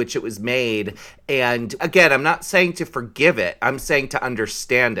time in which it was made. And again, I'm not saying to forgive it. I'm saying to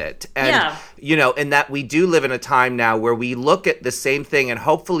understand it. And, and that we do live in a time now where we look at the same thing and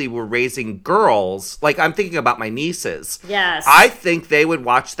hopefully we're raising girls. Like I'm thinking about my nieces. Yes. I think they would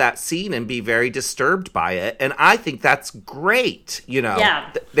watch that scene and be very disturbed by it. And I think that's great.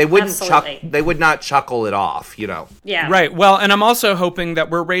 Yeah, they wouldn't they would not chuckle it off, Yeah. Right. Well, and I'm also hoping that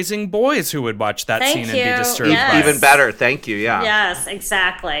we're raising boys who would watch that scene and be disturbed by it. Even better. Thank you. Yeah. Yes,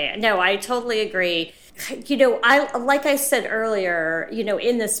 exactly. No, I totally agree. Like I said earlier,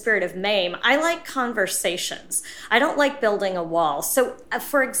 in the spirit of Mame, I like conversations. I don't like building a wall. So,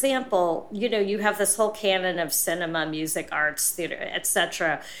 for example, you have this whole canon of cinema, music, arts, theater,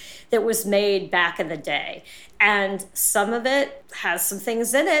 etc., that was made back in the day. And some of it has some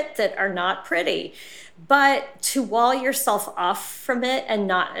things in it that are not pretty. But to wall yourself off from it and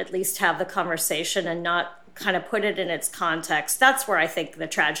not at least have the conversation and not kind of put it in its context, that's where I think the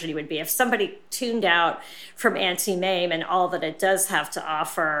tragedy would be. If somebody tuned out from Auntie Mame and all that it does have to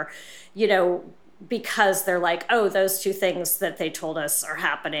offer, because they're like, oh, those two things that they told us are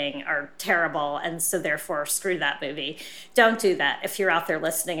happening are terrible, and so therefore screw that movie. Don't do that if you're out there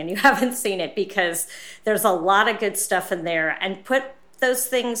listening and you haven't seen it, because there's a lot of good stuff in there, and put those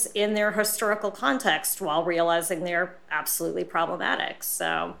things in their historical context while realizing they're absolutely problematic.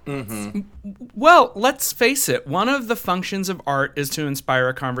 So, Well, let's face it. One of the functions of art is to inspire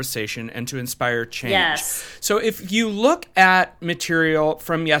a conversation and to inspire change. Yes. So if you look at material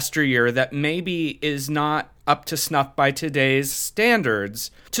from yesteryear that maybe is not up to snuff by today's standards,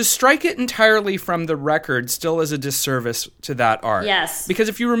 to strike it entirely from the record still is a disservice to that art. Yes. Because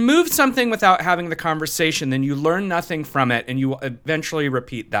if you remove something without having the conversation, then you learn nothing from it and you will eventually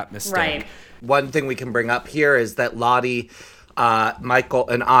repeat that mistake. Right. One thing we can bring up here is that Lottie, Michael,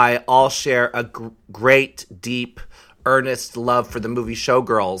 and I all share a great, deep, earnest love for the movie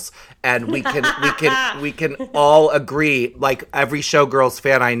Showgirls, and we can all agree. Like every Showgirls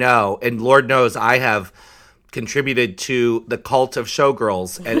fan I know, and Lord knows I have contributed to the cult of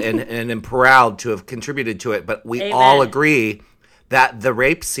Showgirls, and am proud to have contributed to it. But we all agree that the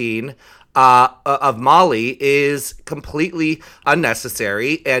rape scene of Molly is completely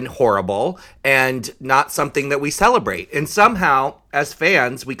unnecessary and horrible and not something that we celebrate. And somehow, as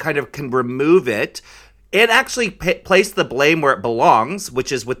fans, we kind of can remove it and actually place the blame where it belongs,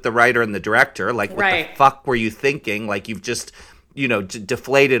 which is with the writer and the director. Like, what the fuck were you thinking? Like, you've just,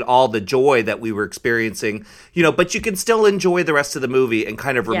 deflated all the joy that we were experiencing, but you can still enjoy the rest of the movie and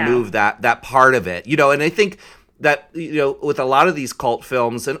kind of remove that part of it, and I think that, with a lot of these cult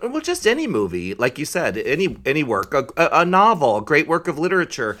films and just any movie, like you said, any work, a novel, a great work of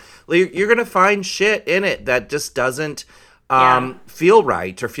literature, you're going to find shit in it that just doesn't feel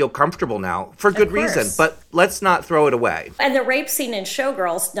right or feel comfortable now for good reason, but let's not throw it away. And the rape scene in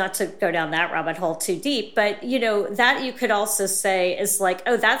Showgirls, not to go down that rabbit hole too deep, but that you could also say is like,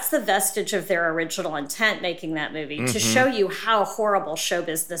 oh, that's the vestige of their original intent making that movie, to show you how horrible show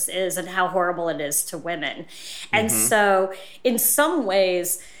business is and how horrible it is to women. And so in some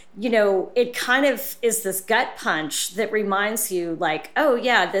ways, it kind of is this gut punch that reminds you like, oh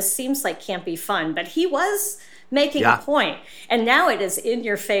yeah, this seems like campy fun, but he was making a point. And now it is in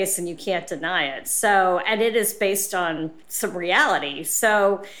your face and you can't deny it. So, and it is based on some reality.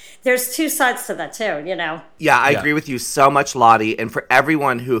 So there's two sides to that too, you know? Yeah, I agree with you so much, Lottie. And for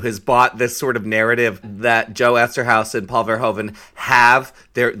everyone who has bought this sort of narrative that Joe Eszterhas and Paul Verhoeven have,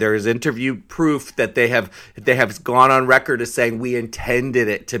 there is interview proof that they have gone on record as saying we intended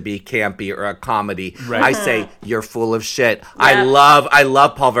it to be campy or a comedy. Right. I say you're full of shit. Yeah. I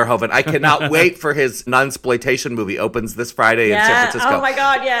love Paul Verhoeven. I cannot wait for his nunsploitation movie. Opens this Friday in San Francisco. Oh my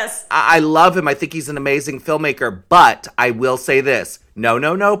God, yes. I love him. I think he's an amazing filmmaker. But I will say this.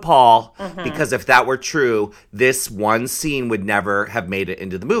 No, Paul, because if that were true, this one scene would never have made it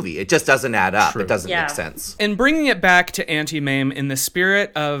into the movie. It just doesn't add up. True. It doesn't make sense. And bringing it back to Auntie Mame in the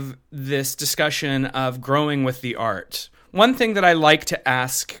spirit of this discussion of growing with the art, one thing that I like to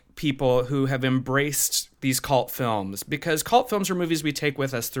ask people who have embraced these cult films, because cult films are movies we take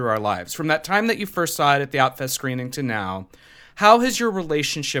with us through our lives. From that time that you first saw it at the Outfest screening to now, how has your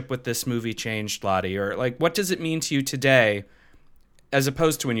relationship with this movie changed, Lottie? Or like, what does it mean to you today as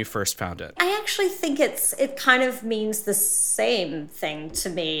opposed to when you first found it? I actually think it kind of means the same thing to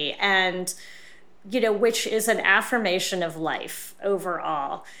me, and which is an affirmation of life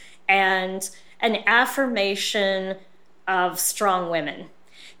overall, and an affirmation of strong women,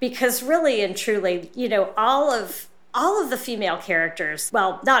 because really and truly, all of the female characters,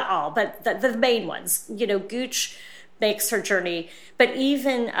 well, not all, but the main ones, Gooch makes her journey, but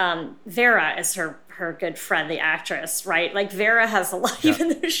even Vera is her good friend, the actress, right? Like Vera has a lot,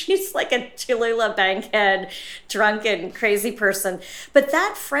 even though she's like a Cholula bankhead, drunken, crazy person. But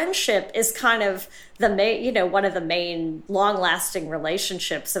that friendship is kind of the main, one of the main long-lasting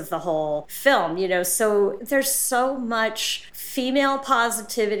relationships of the whole film, So there's so much female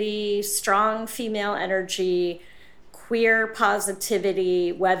positivity, strong female energy, queer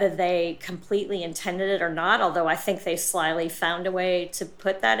positivity, whether they completely intended it or not, although I think they slyly found a way to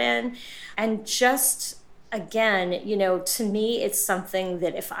put that in. And just, again, to me, it's something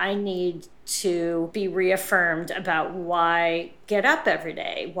that if I need to be reaffirmed about why get up every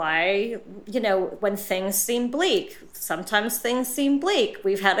day, why, when things seem bleak, sometimes things seem bleak.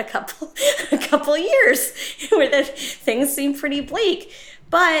 We've had a couple years where things seem pretty bleak,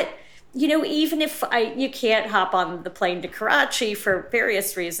 but even if you can't hop on the plane to Karachi for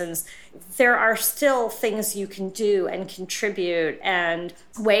various reasons, there are still things you can do and contribute and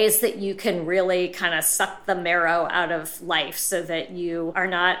ways that you can really kind of suck the marrow out of life so that you are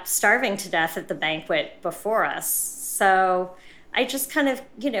not starving to death at the banquet before us. So I just kind of,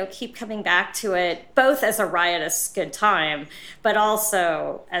 keep coming back to it, both as a riotous good time, but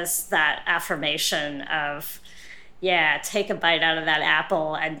also as that affirmation of, take a bite out of that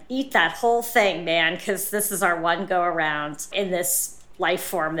apple and eat that whole thing, man, because this is our one go around in this life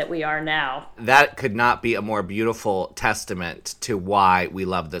form that we are now. That could not be a more beautiful testament to why we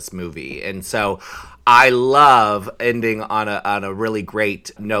love this movie. And so I love ending on a really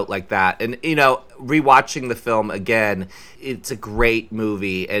great note like that. And, rewatching the film again, it's a great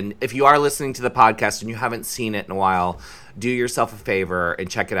movie. And if you are listening to the podcast and you haven't seen it in a while, do yourself a favor and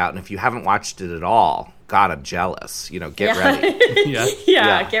check it out. And if you haven't watched it at all, God, I'm jealous. Get ready.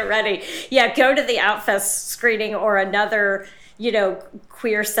 Get ready. Yeah, go to the Outfest screening or another,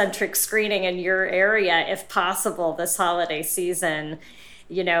 queer-centric screening in your area, if possible, this holiday season,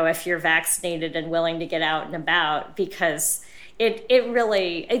 if you're vaccinated and willing to get out and about, because it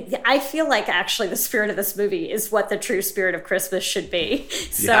really, I feel like actually the spirit of this movie is what the true spirit of Christmas should be.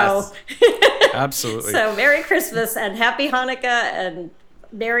 So, absolutely. So Merry Christmas and Happy Hanukkah and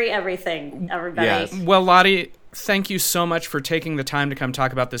Merry everything, everybody. Yes. Well, Lottie, thank you so much for taking the time to come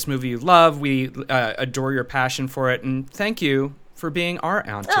talk about this movie you love. We adore your passion for it, and thank you for being our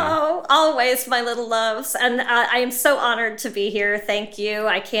auntie. Oh, always, my little loves. And I am so honored to be here. Thank you.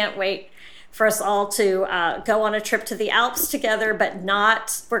 I can't wait for us all to go on a trip to the Alps together, but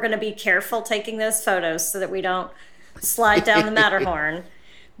we're going to be careful taking those photos so that we don't slide down the Matterhorn.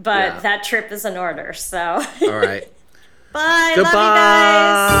 But that trip is in order, so. All right. Bye. Goodbye.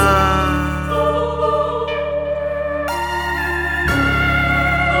 Love you guys.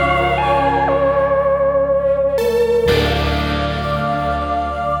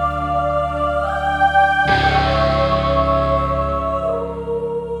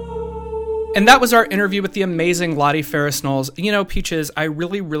 And that was our interview with the amazing Lottie Ferris-Knowles. Peaches, I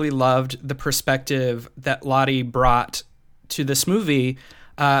really, really loved the perspective that Lottie brought to this movie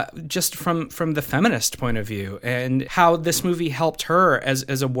just from the feminist point of view, and how this movie helped her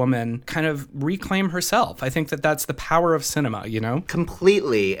as a woman kind of reclaim herself. I think that that's the power of cinema, you know?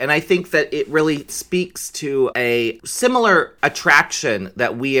 Completely. And I think that it really speaks to a similar attraction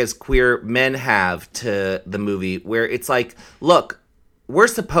that we as queer men have to the movie, where it's like, look, we're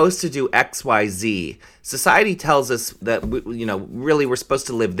supposed to do X, Y, Z. Society tells us that, really we're supposed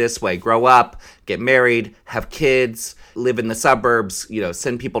to live this way. Grow up, get married, have kids, live in the suburbs,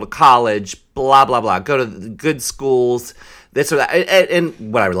 send people to college, blah, blah, blah. Go to good schools, this or that.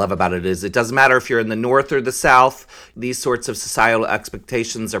 And what I love about it is it doesn't matter if you're in the North or the South. These sorts of societal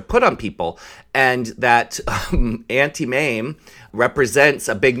expectations are put on people. And that Auntie Mame represents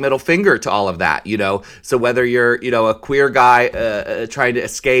a big middle finger to all of that, So whether you're, a queer guy trying to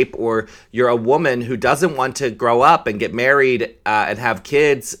escape, or you're a woman who doesn't want to grow up and get married and have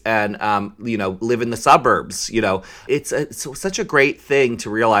kids and, live in the suburbs, it's such a great thing to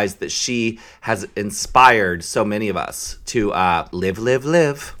realize that she has inspired so many of us to live, live,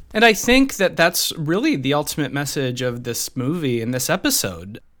 live. And I think that that's really the ultimate message of this movie and this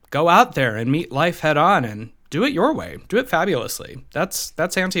episode. Go out there and meet life head on and do it your way. Do it fabulously. That's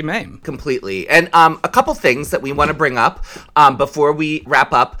Auntie Mame. Completely. And a couple things that we want to bring up before we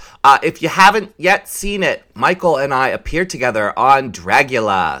wrap up. If you haven't yet seen it, Michael and I appeared together on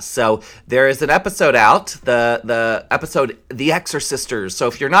Dragula. So there is an episode out, the episode The Exorcisters. So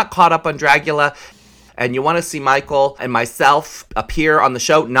if you're not caught up on Dragula, and you want to see Michael and myself appear on the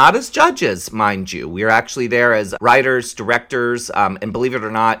show, not as judges, mind you. We are actually there as writers, directors, and believe it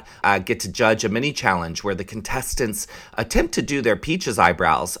or not, get to judge a mini challenge where the contestants attempt to do their Peaches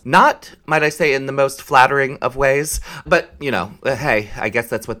eyebrows. Not, might I say, in the most flattering of ways, but, hey, I guess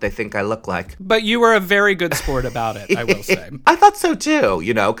that's what they think I look like. But you were a very good sport about it, I will say. I thought so too,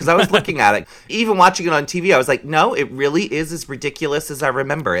 because I was looking at it. Even watching it on TV, I was like, no, it really is as ridiculous as I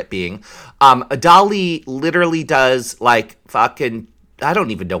remember it being. Dolly literally does fucking, I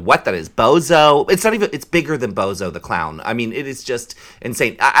don't even know what that is. Bozo. It's bigger than Bozo the Clown. I mean, it is just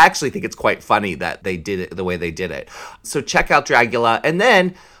insane. I actually think it's quite funny that they did it the way they did it. So check out Dragula, and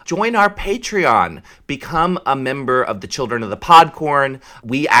then join our Patreon. Become a member of the Children of the Podcorn.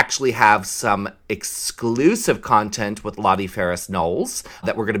 We actually have some exclusive content with Lottie Ferris Knowles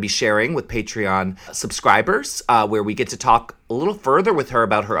that we're going to be sharing with Patreon subscribers, where we get to talk a little further with her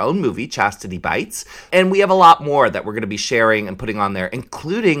about her own movie, Chastity Bites. And we have a lot more that we're going to be sharing and putting on there,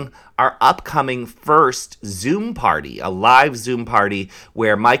 including our upcoming first Zoom party, a live Zoom party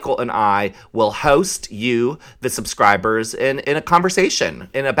where Michael and I will host you, the subscribers, in a conversation,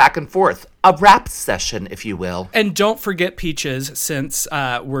 in a back and forth. A rap session, if you will. And don't forget, Peaches, since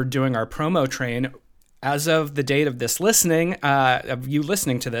we're doing our promo train, as of the date of this listening, of you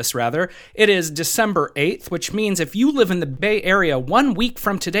listening to this, rather, it is December 8th, which means if you live in the Bay Area, 1 week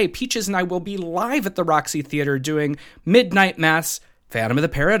from today, Peaches and I will be live at the Roxy Theater doing Midnight Mass, Phantom of the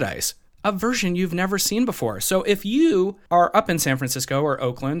Paradise, a version you've never seen before. So if you are up in San Francisco or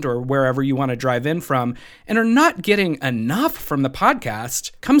Oakland or wherever you want to drive in from and are not getting enough from the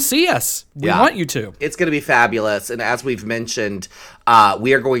podcast, come see us. We want you to. It's going to be fabulous. And as we've mentioned,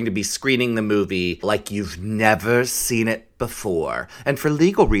 we are going to be screening the movie like you've never seen it before. And for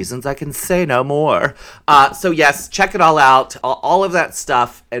legal reasons, I can say no more. So yes, check it all out. All of that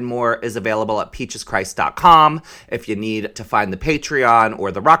stuff and more is available at peacheschrist.com if you need to find the Patreon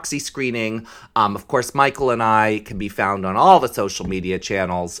or the Roxy screening. Of course, Michael and I can be found on all the social media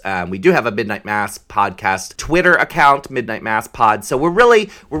channels. We do have a Midnight Mass podcast Twitter account, Midnight Mass Pod. So we're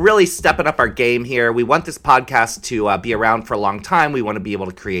really stepping up our game here. We want this podcast to be around for a long time. We want to be able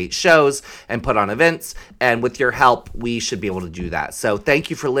to create shows and put on events. And with your help, we should be able to do that. So thank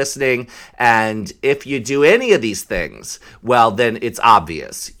you for listening. And if you do any of these things, well, then it's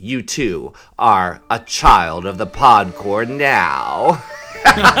obvious. You too are a child of the Podcorn now.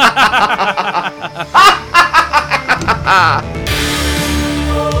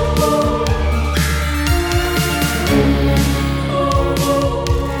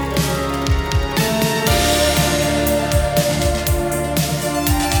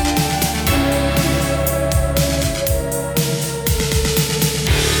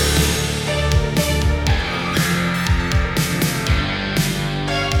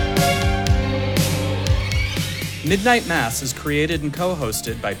 Midnight Mass is created and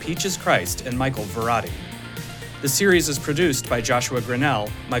co-hosted by Peaches Christ and Michael Verratti. The series is produced by Joshua Grinnell,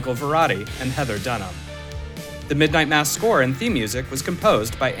 Michael Verratti, and Heather Dunham. The Midnight Mass score and theme music was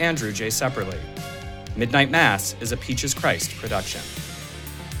composed by Andrew J. Sepperly. Midnight Mass is a Peaches Christ production.